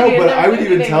one. I know, but I would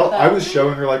even tell. I was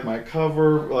showing her like my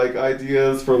cover, like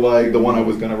ideas for like the one I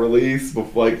was gonna release.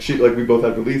 Before, like we both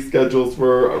had release schedules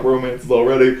for romances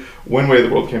already when Way of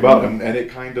the World came out, and it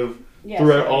kind of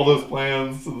threw out all those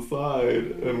plans to the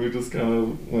side, and we just kind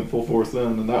of went full force in.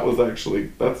 And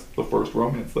that's the first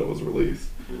romance that was released.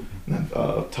 And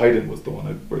then Titan was the one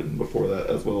I'd written before that,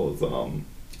 as well as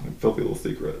Filthy Little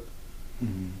Secret.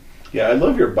 Mm-hmm. Yeah, I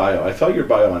love your bio. I saw your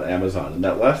bio on Amazon, and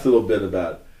that last little bit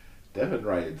about Devin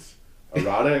writes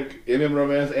erotic, MM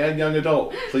romance, and young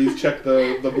adult. Please check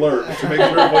the blurbs to make sure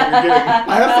of what you're getting.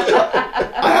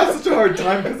 I have such a hard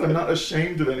time because I'm not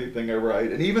ashamed of anything I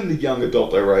write, and even the young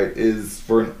adult I write is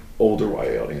for an older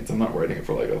YA audience. I'm not writing it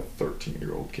for like a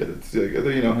 13-year-old kid. It's like,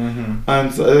 you know,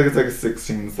 so I think it's like a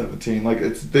 16, 17. Like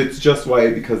it's just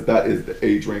YA because that is the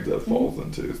age range that it falls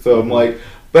into. So I'm like,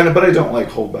 but I don't like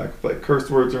hold back with like curse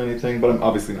words or anything. But I'm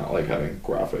obviously not like having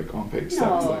graphic on page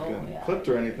 7 second clipped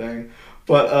or anything.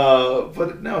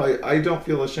 But no, I don't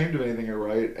feel ashamed of anything I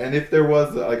write. And if there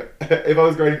was like, if I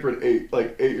was writing for an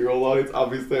 8-year-old audience,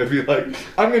 obviously I'd be like,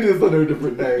 I'm gonna do this under a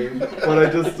different name. But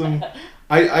I just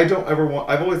I don't ever want.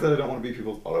 I've always said I don't want to be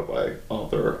people's auto-buy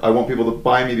author. I want people to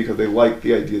buy me because they like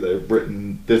the idea that I've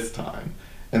written this time,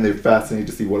 and they're fascinated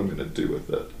to see what I'm going to do with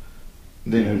it.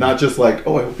 You know, not just like,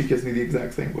 oh, I hope he gives me the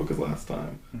exact same book as last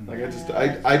time. Like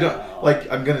I don't like.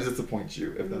 I'm going to disappoint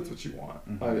you if that's what you want.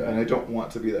 And I don't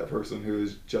want to be that person who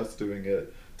is just doing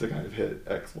it to kind of hit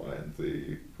X, Y, and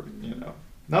Z. You know.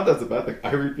 Not that's a bad thing.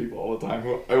 I read people all the time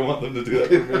who I want them to do that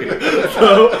for me.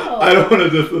 So I don't want to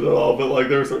diss it at all. But like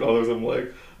there are certain others I'm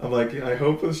like, yeah, I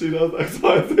hope that she does X,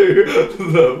 Y, and Z.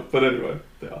 So, but anyway,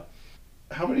 yeah.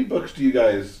 How many books do you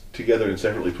guys together and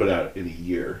separately put out in a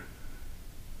year?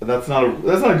 That's not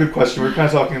a good question. We were kind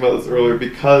of talking about this earlier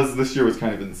because this year was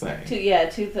kind of insane. We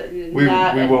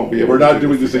won't be able. We're not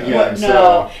doing this again.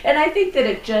 No, and I think that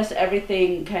it just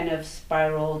everything kind of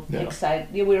spiraled.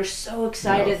 We were so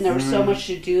excited, and there was so much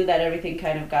to do that everything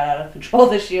kind of got out of control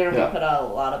this year. And we put out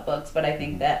a lot of books, but I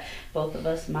think that both of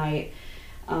us might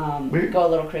go a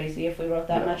little crazy if we wrote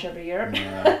that much every year.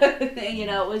 You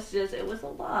know, it was a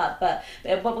lot, but we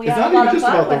had a lot of fun with it. It's not even just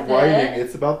about the writing;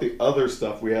 it's about the other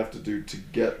stuff we have to do to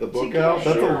get the book out.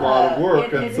 That's a lot of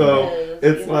work, and so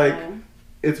it's like.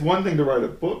 It's one thing to write a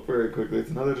book very quickly.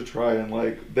 It's another to try and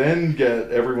like then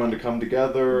get everyone to come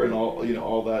together and all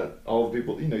the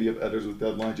people. You know, you have editors with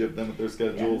deadlines. You have them with their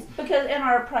schedules. Yeah. Because in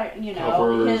our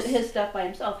his stuff by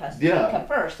himself has to come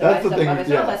first. So that's my the stuff thing. by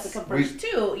myself has to come first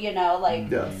too. You know, like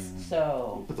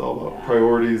so. It's all about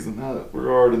priorities in that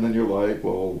regard, and then you're like,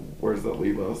 well, where does that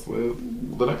leave us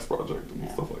with the next project and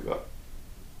stuff like that?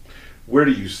 Where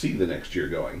do you see the next year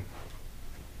going?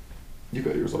 You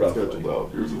got yours all scheduled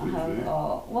out. Yours is easy.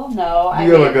 Well, no.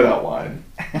 You got a good outline.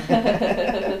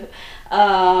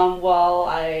 Well,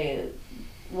 I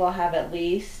will have at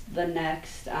least the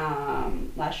next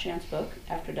Last Chance book,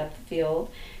 After Death the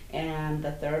Field, and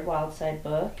the third Wildside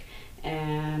book,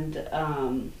 and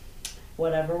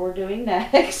whatever we're doing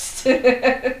next. And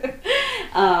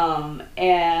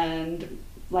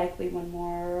likely one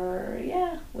more,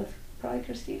 with probably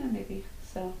Christina maybe.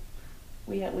 So.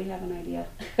 We have an idea.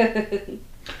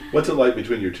 What's it like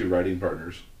between your two writing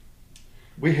partners?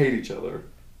 We hate each other.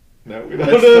 No, we don't.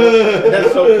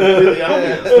 That's so completely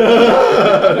obvious.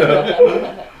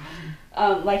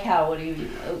 Like how? What do you mean?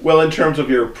 Well, in terms of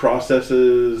your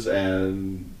processes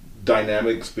and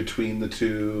dynamics between the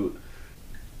two.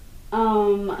 That's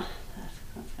kind of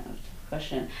a tough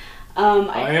question.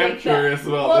 I am curious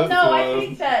about this. Well, no, I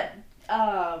think that.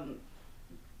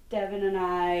 Devin and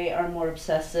I are more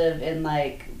obsessive in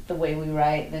like the way we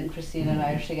write than Christina and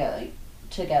I are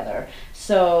together.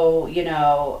 So, you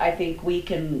know, I think we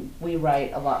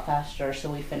write a lot faster, so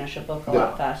we finish a book a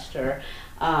lot faster.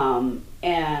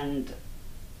 And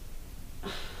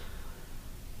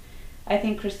I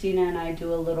think Christina and I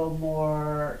do a little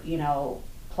more, you know,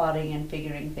 plotting and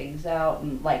figuring things out,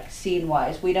 and like scene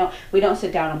wise, we don't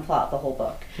sit down and plot the whole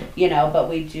book, you know, but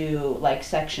we do like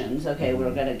sections. Okay,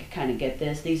 we're gonna kind of get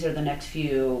this. These are the next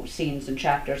few scenes and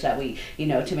chapters that we, you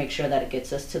know, to make sure that it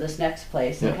gets us to this next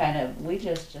place, and kind of we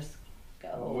just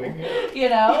go, you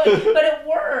know, but it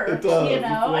works, It does. you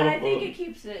know, and I It's think fun. it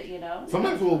keeps it, you know.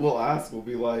 Sometimes we'll ask, we'll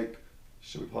be like,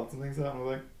 should we plot some things out? And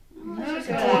we're like, Let's just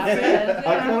I go after it,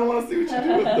 kind of want to see what you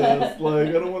do with this. Like,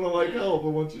 I don't want to like help. I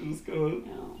want you to just kind of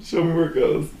No. show me where it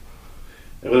goes.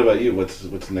 And what about you?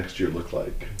 What's next year look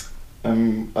like?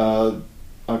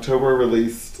 October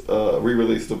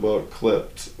re-released a book,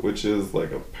 Clipped, which is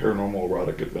like a paranormal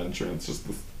erotic adventure. It's just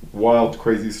this wild,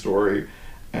 crazy story.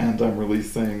 And I'm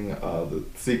releasing the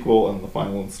sequel and the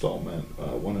final installment,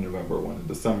 one in November, one in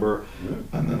December.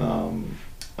 And then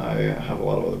I have a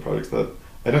lot of other projects that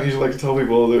I don't usually like to tell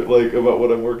people that, like about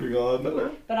what I'm working on.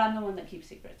 But I'm the one that keeps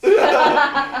secrets.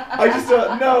 I just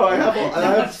no.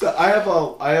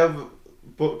 I have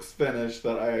books finished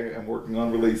that I am working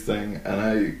on releasing, and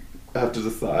I have to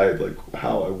decide like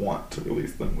how I want to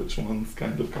release them, which ones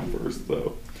kind of come first.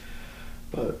 So,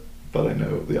 but I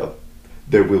know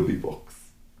there will be books.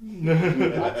 Lots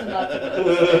and lots of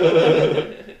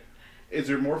books. Is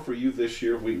there more for you this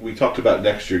year? We talked about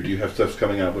next year. Do you have stuff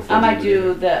coming out before? I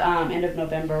do. The end of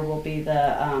November will be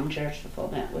the Jared's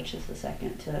Fulfillment, which is the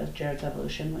second to Jared's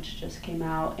Evolution, which just came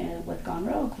out with Gone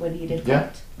Rogue when he did Yeah.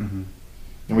 Clipped. Mm-hmm.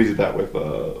 And we did that with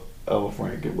Ella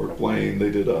Frank and Brooke Blaine. They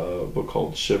did a book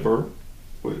called Shiver,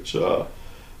 which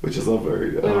is a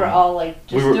very. We were all like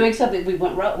just we were- doing something.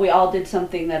 We all did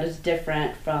something that is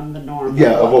different from the norm.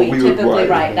 Yeah, of of what we we would typically write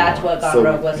write. in the That's norm. what Gone So,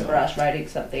 Rogue was yeah. for us, writing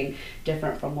something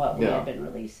different from what we Yeah. had been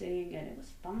releasing, and it was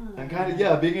fun. And kind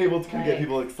of being able to kind of get Like,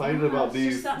 people excited yeah, about it's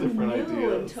these just something different new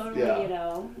and ideas. totally, Yeah. you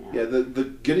know. Yeah, the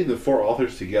getting the four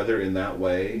authors together in that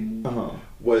way Uh-huh.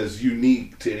 was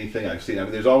unique to anything I've seen. I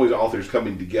mean, there's always authors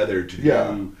coming together to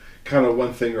Yeah. do kind of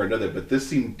one thing or another, but this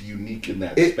seemed unique in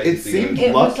that It space. seemed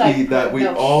It was lucky like- that we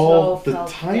no, all, so the felt-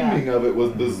 timing of it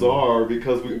was bizarre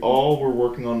because we all were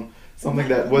working on something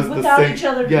that was the without same. each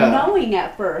other yeah. knowing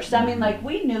at first. I mean, like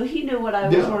he knew what I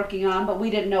was Yeah. working on, but we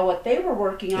didn't know what they were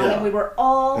working on, Yeah. and we were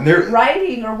all And they're-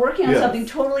 writing or working on Yes. something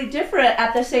totally different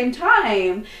at the same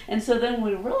time. And so then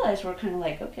we realized we're kind of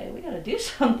like, okay, we got to do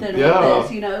something Yeah. with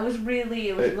this. You know, it was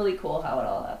really cool how it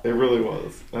all happened. It really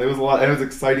was. And it was a lot. And it was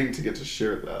exciting to get to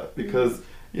share that because,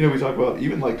 you know, we talk about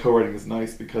even like co-writing is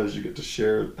nice because you get to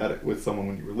share that with someone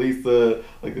when you release it.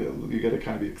 Like you get to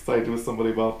kind of be excited with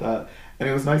somebody about that. And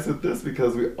it was nice with this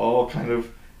because we all kind of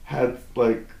had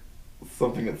like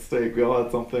something at stake. We all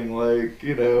had something like,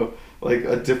 you know, like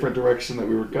a different direction that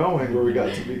we were going where we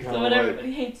got to be kind So of when like.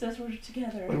 everybody hates us, we're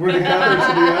together. Like, we're together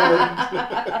to the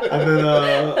end. And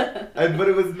then, but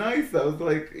it was nice. That was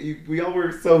like, we all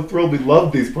were so thrilled. We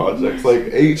loved these projects.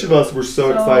 Like, each of us were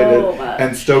so excited much.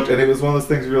 and stoked. And it was one of those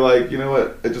things where you're like, you know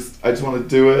what? I just want to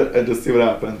do it and just see what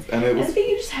happens. And it I was, think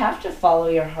you just have to follow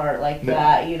your heart like Yeah.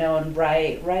 that, you know, and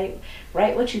write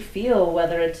what you feel,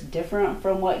 whether it's different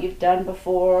from what you've done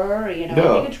before. You know,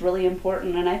 Yeah. I think it's really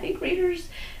important, and I think readers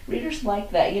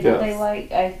like that. You know, Yes. they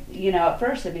like at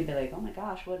first they'd be like, oh my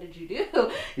gosh, what did you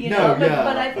do? You No, know, but yeah,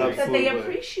 I think that they absolutely.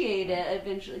 appreciate it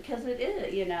eventually because it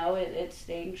is, you know, it's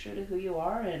staying true to who you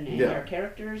are and Yeah. your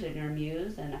characters and your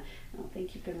muse, and I don't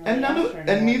think you can really and ask for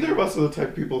any more neither than of us are the type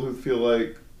of people who feel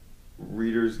like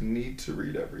readers need to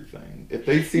read everything. If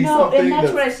they see no, something and that's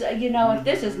that's what I said. You know, if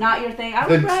this is not your thing, I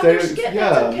Then would rather stay- skip. yeah,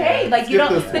 That's okay. Like you skip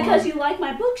don't this because one. you like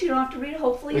my books, you don't have to read it.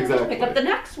 Hopefully, you'll just pick Exactly. up the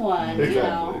next one. Exactly. You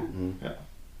know. Yeah.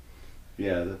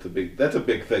 Yeah, that's a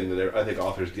big thing that I think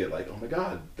authors get. Like, oh my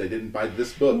God, they didn't buy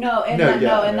this book. No, and No, that,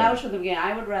 yeah, and yeah. that was from the beginning.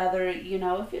 I would rather, you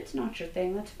know, if it's not your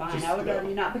thing, that's fine. Just, I would yeah. rather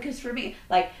you not, because for me,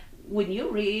 like when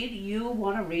you read, you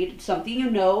want to read something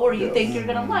you know or you Yes. think you're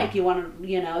gonna like. You want to,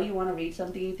 you know, you want to read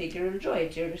something you think you're gonna enjoy.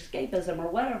 It's your escapism or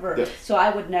whatever. Yes. So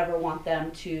I would never want them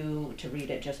to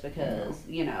read it just because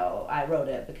you know I wrote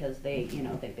it because they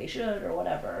think they should or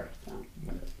whatever. So.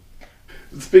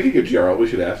 Speaking of GRL, we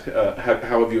should ask,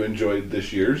 how have you enjoyed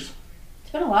this year's?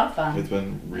 It's been a lot of fun. It's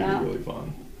been really, Yeah. really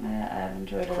fun. I've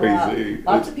enjoyed it Crazy. a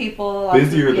lot. Lots of people. Lots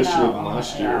Busier of, this year know, than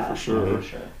last year, yeah, for sure. For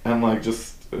sure. And like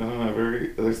just I don't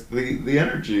know, the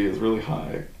energy is really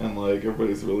high, and like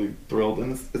everybody's really thrilled,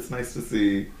 and it's nice to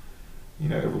see, you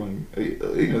know, everyone. You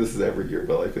know, this is every year,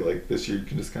 but I feel like this year you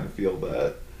can just kind of feel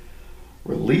that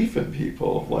relief in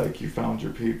people, like you found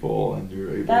your people and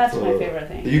you're able That's to. my favorite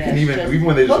thing. You can Yes, just even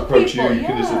when they just book approach people, you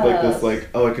can just like this, yes. like,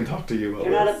 oh, I can talk to you about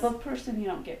You're not a this. book person, you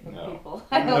don't get book No. people.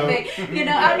 I don't No. think, you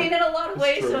know, I mean, in a lot of It's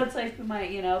ways, true. so it's like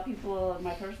people in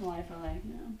my personal life are like,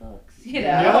 books, you know.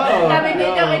 Yeah, I mean,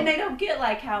 yeah. they don't forget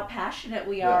like how passionate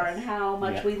we are and how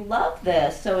much we love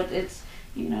this. So it's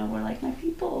we're like my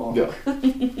people. Yeah.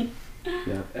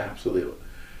 Yeah, absolutely.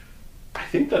 I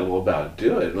think that will about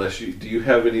do it. Unless do you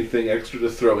have anything extra to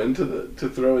throw in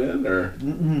or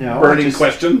no burning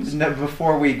questions? No,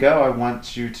 before we go, I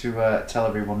want you to tell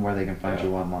everyone where they can find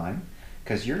you online,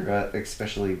 because you're an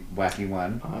especially wacky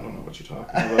one. I don't know what you're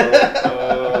talking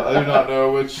about. I do not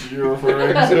know which you're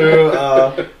referring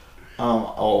to.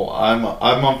 I'm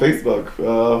on Facebook.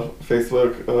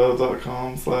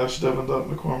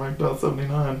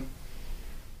 Facebook.com/Devin.McCormick.79.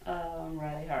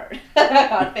 Riley Hart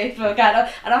on Facebook. I don't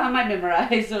have mine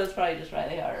memorized, so it's probably just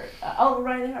Riley Hart.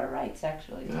 Riley Hart writes,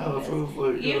 actually. Yeah, that's what it's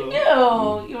like. You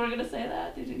knew you were gonna say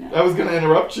that, did you know? I was gonna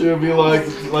interrupt you and be like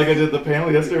I did the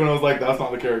panel yesterday when I was like, that's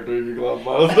not the character you love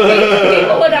most.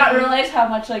 People would not realize how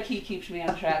much like he keeps me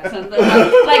on track.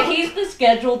 Like he's the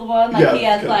scheduled one. Like he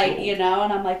has scheduled.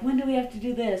 And I'm like, when do we have to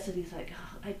do this? And he's like,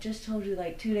 I just told you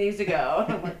like 2 days ago.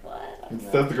 And I'm like, what?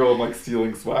 Instead to go and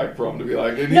stealing swag from to be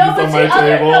like, I need this on my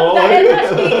table.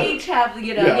 We each have,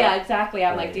 yeah, exactly.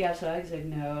 I'm like, do you have swag? He's like,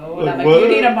 no. And I'm like, do you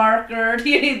need a marker? Do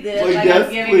you need this? Like, yes,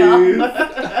 I'm giving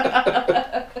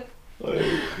up.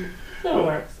 So it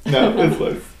works. No, it's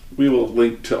nice. We will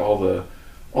link to all the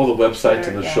websites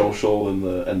and the social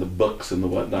and the books and the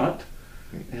whatnot.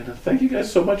 And thank you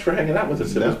guys so much for hanging out with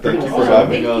us. Thank you for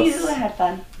having us. Thank you. I had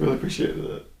fun. Really appreciated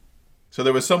it. So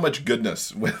there was so much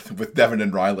goodness with Devin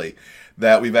and Riley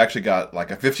that we've actually got like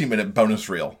a 15-minute bonus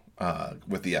reel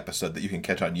with the episode that you can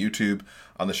catch on YouTube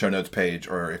on the show notes page,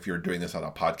 or if you're doing this on a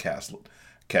podcast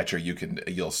catcher,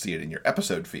 you'll see it in your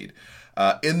episode feed.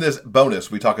 In this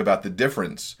bonus, we talk about the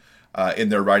difference in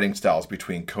their writing styles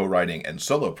between co-writing and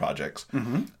solo projects.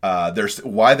 Mm-hmm. There's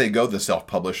why they go the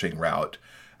self-publishing route,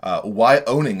 why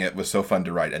owning it was so fun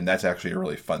to write, and that's actually a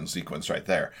really fun sequence right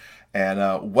there.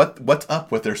 And what's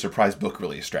up with their surprise book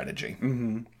release strategy.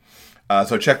 Mm-hmm.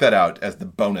 So check that out as the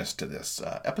bonus to this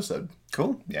episode.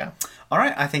 Cool. Yeah. All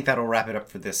right, I think that'll wrap it up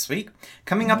for this week.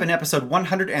 Coming up in episode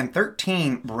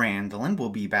 113, Brandolin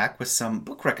will be back with some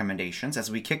book recommendations as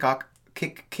we kick off,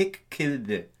 thank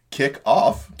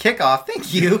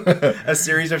you, a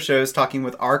series of shows talking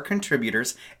with our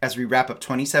contributors as we wrap up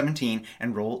 2017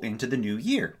 and roll into the new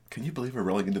year. Can you believe we're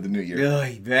rolling into the new year?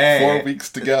 Oy vey. 4 weeks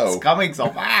to go. It's coming so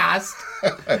fast.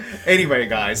 Anyway,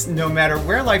 guys, no matter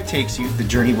where life takes you, the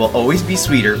journey will always be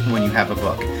sweeter when you have a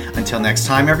book. Until next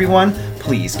time, everyone,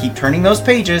 please keep turning those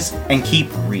pages and keep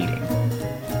reading.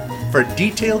 For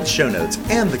detailed show notes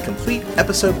and the complete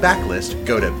episode backlist,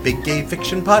 go to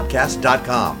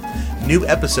biggayfictionpodcast.com. New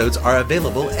episodes are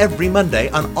available every Monday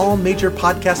on all major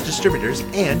podcast distributors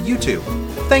and YouTube.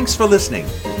 Thanks for listening.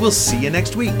 We'll see you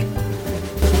next week.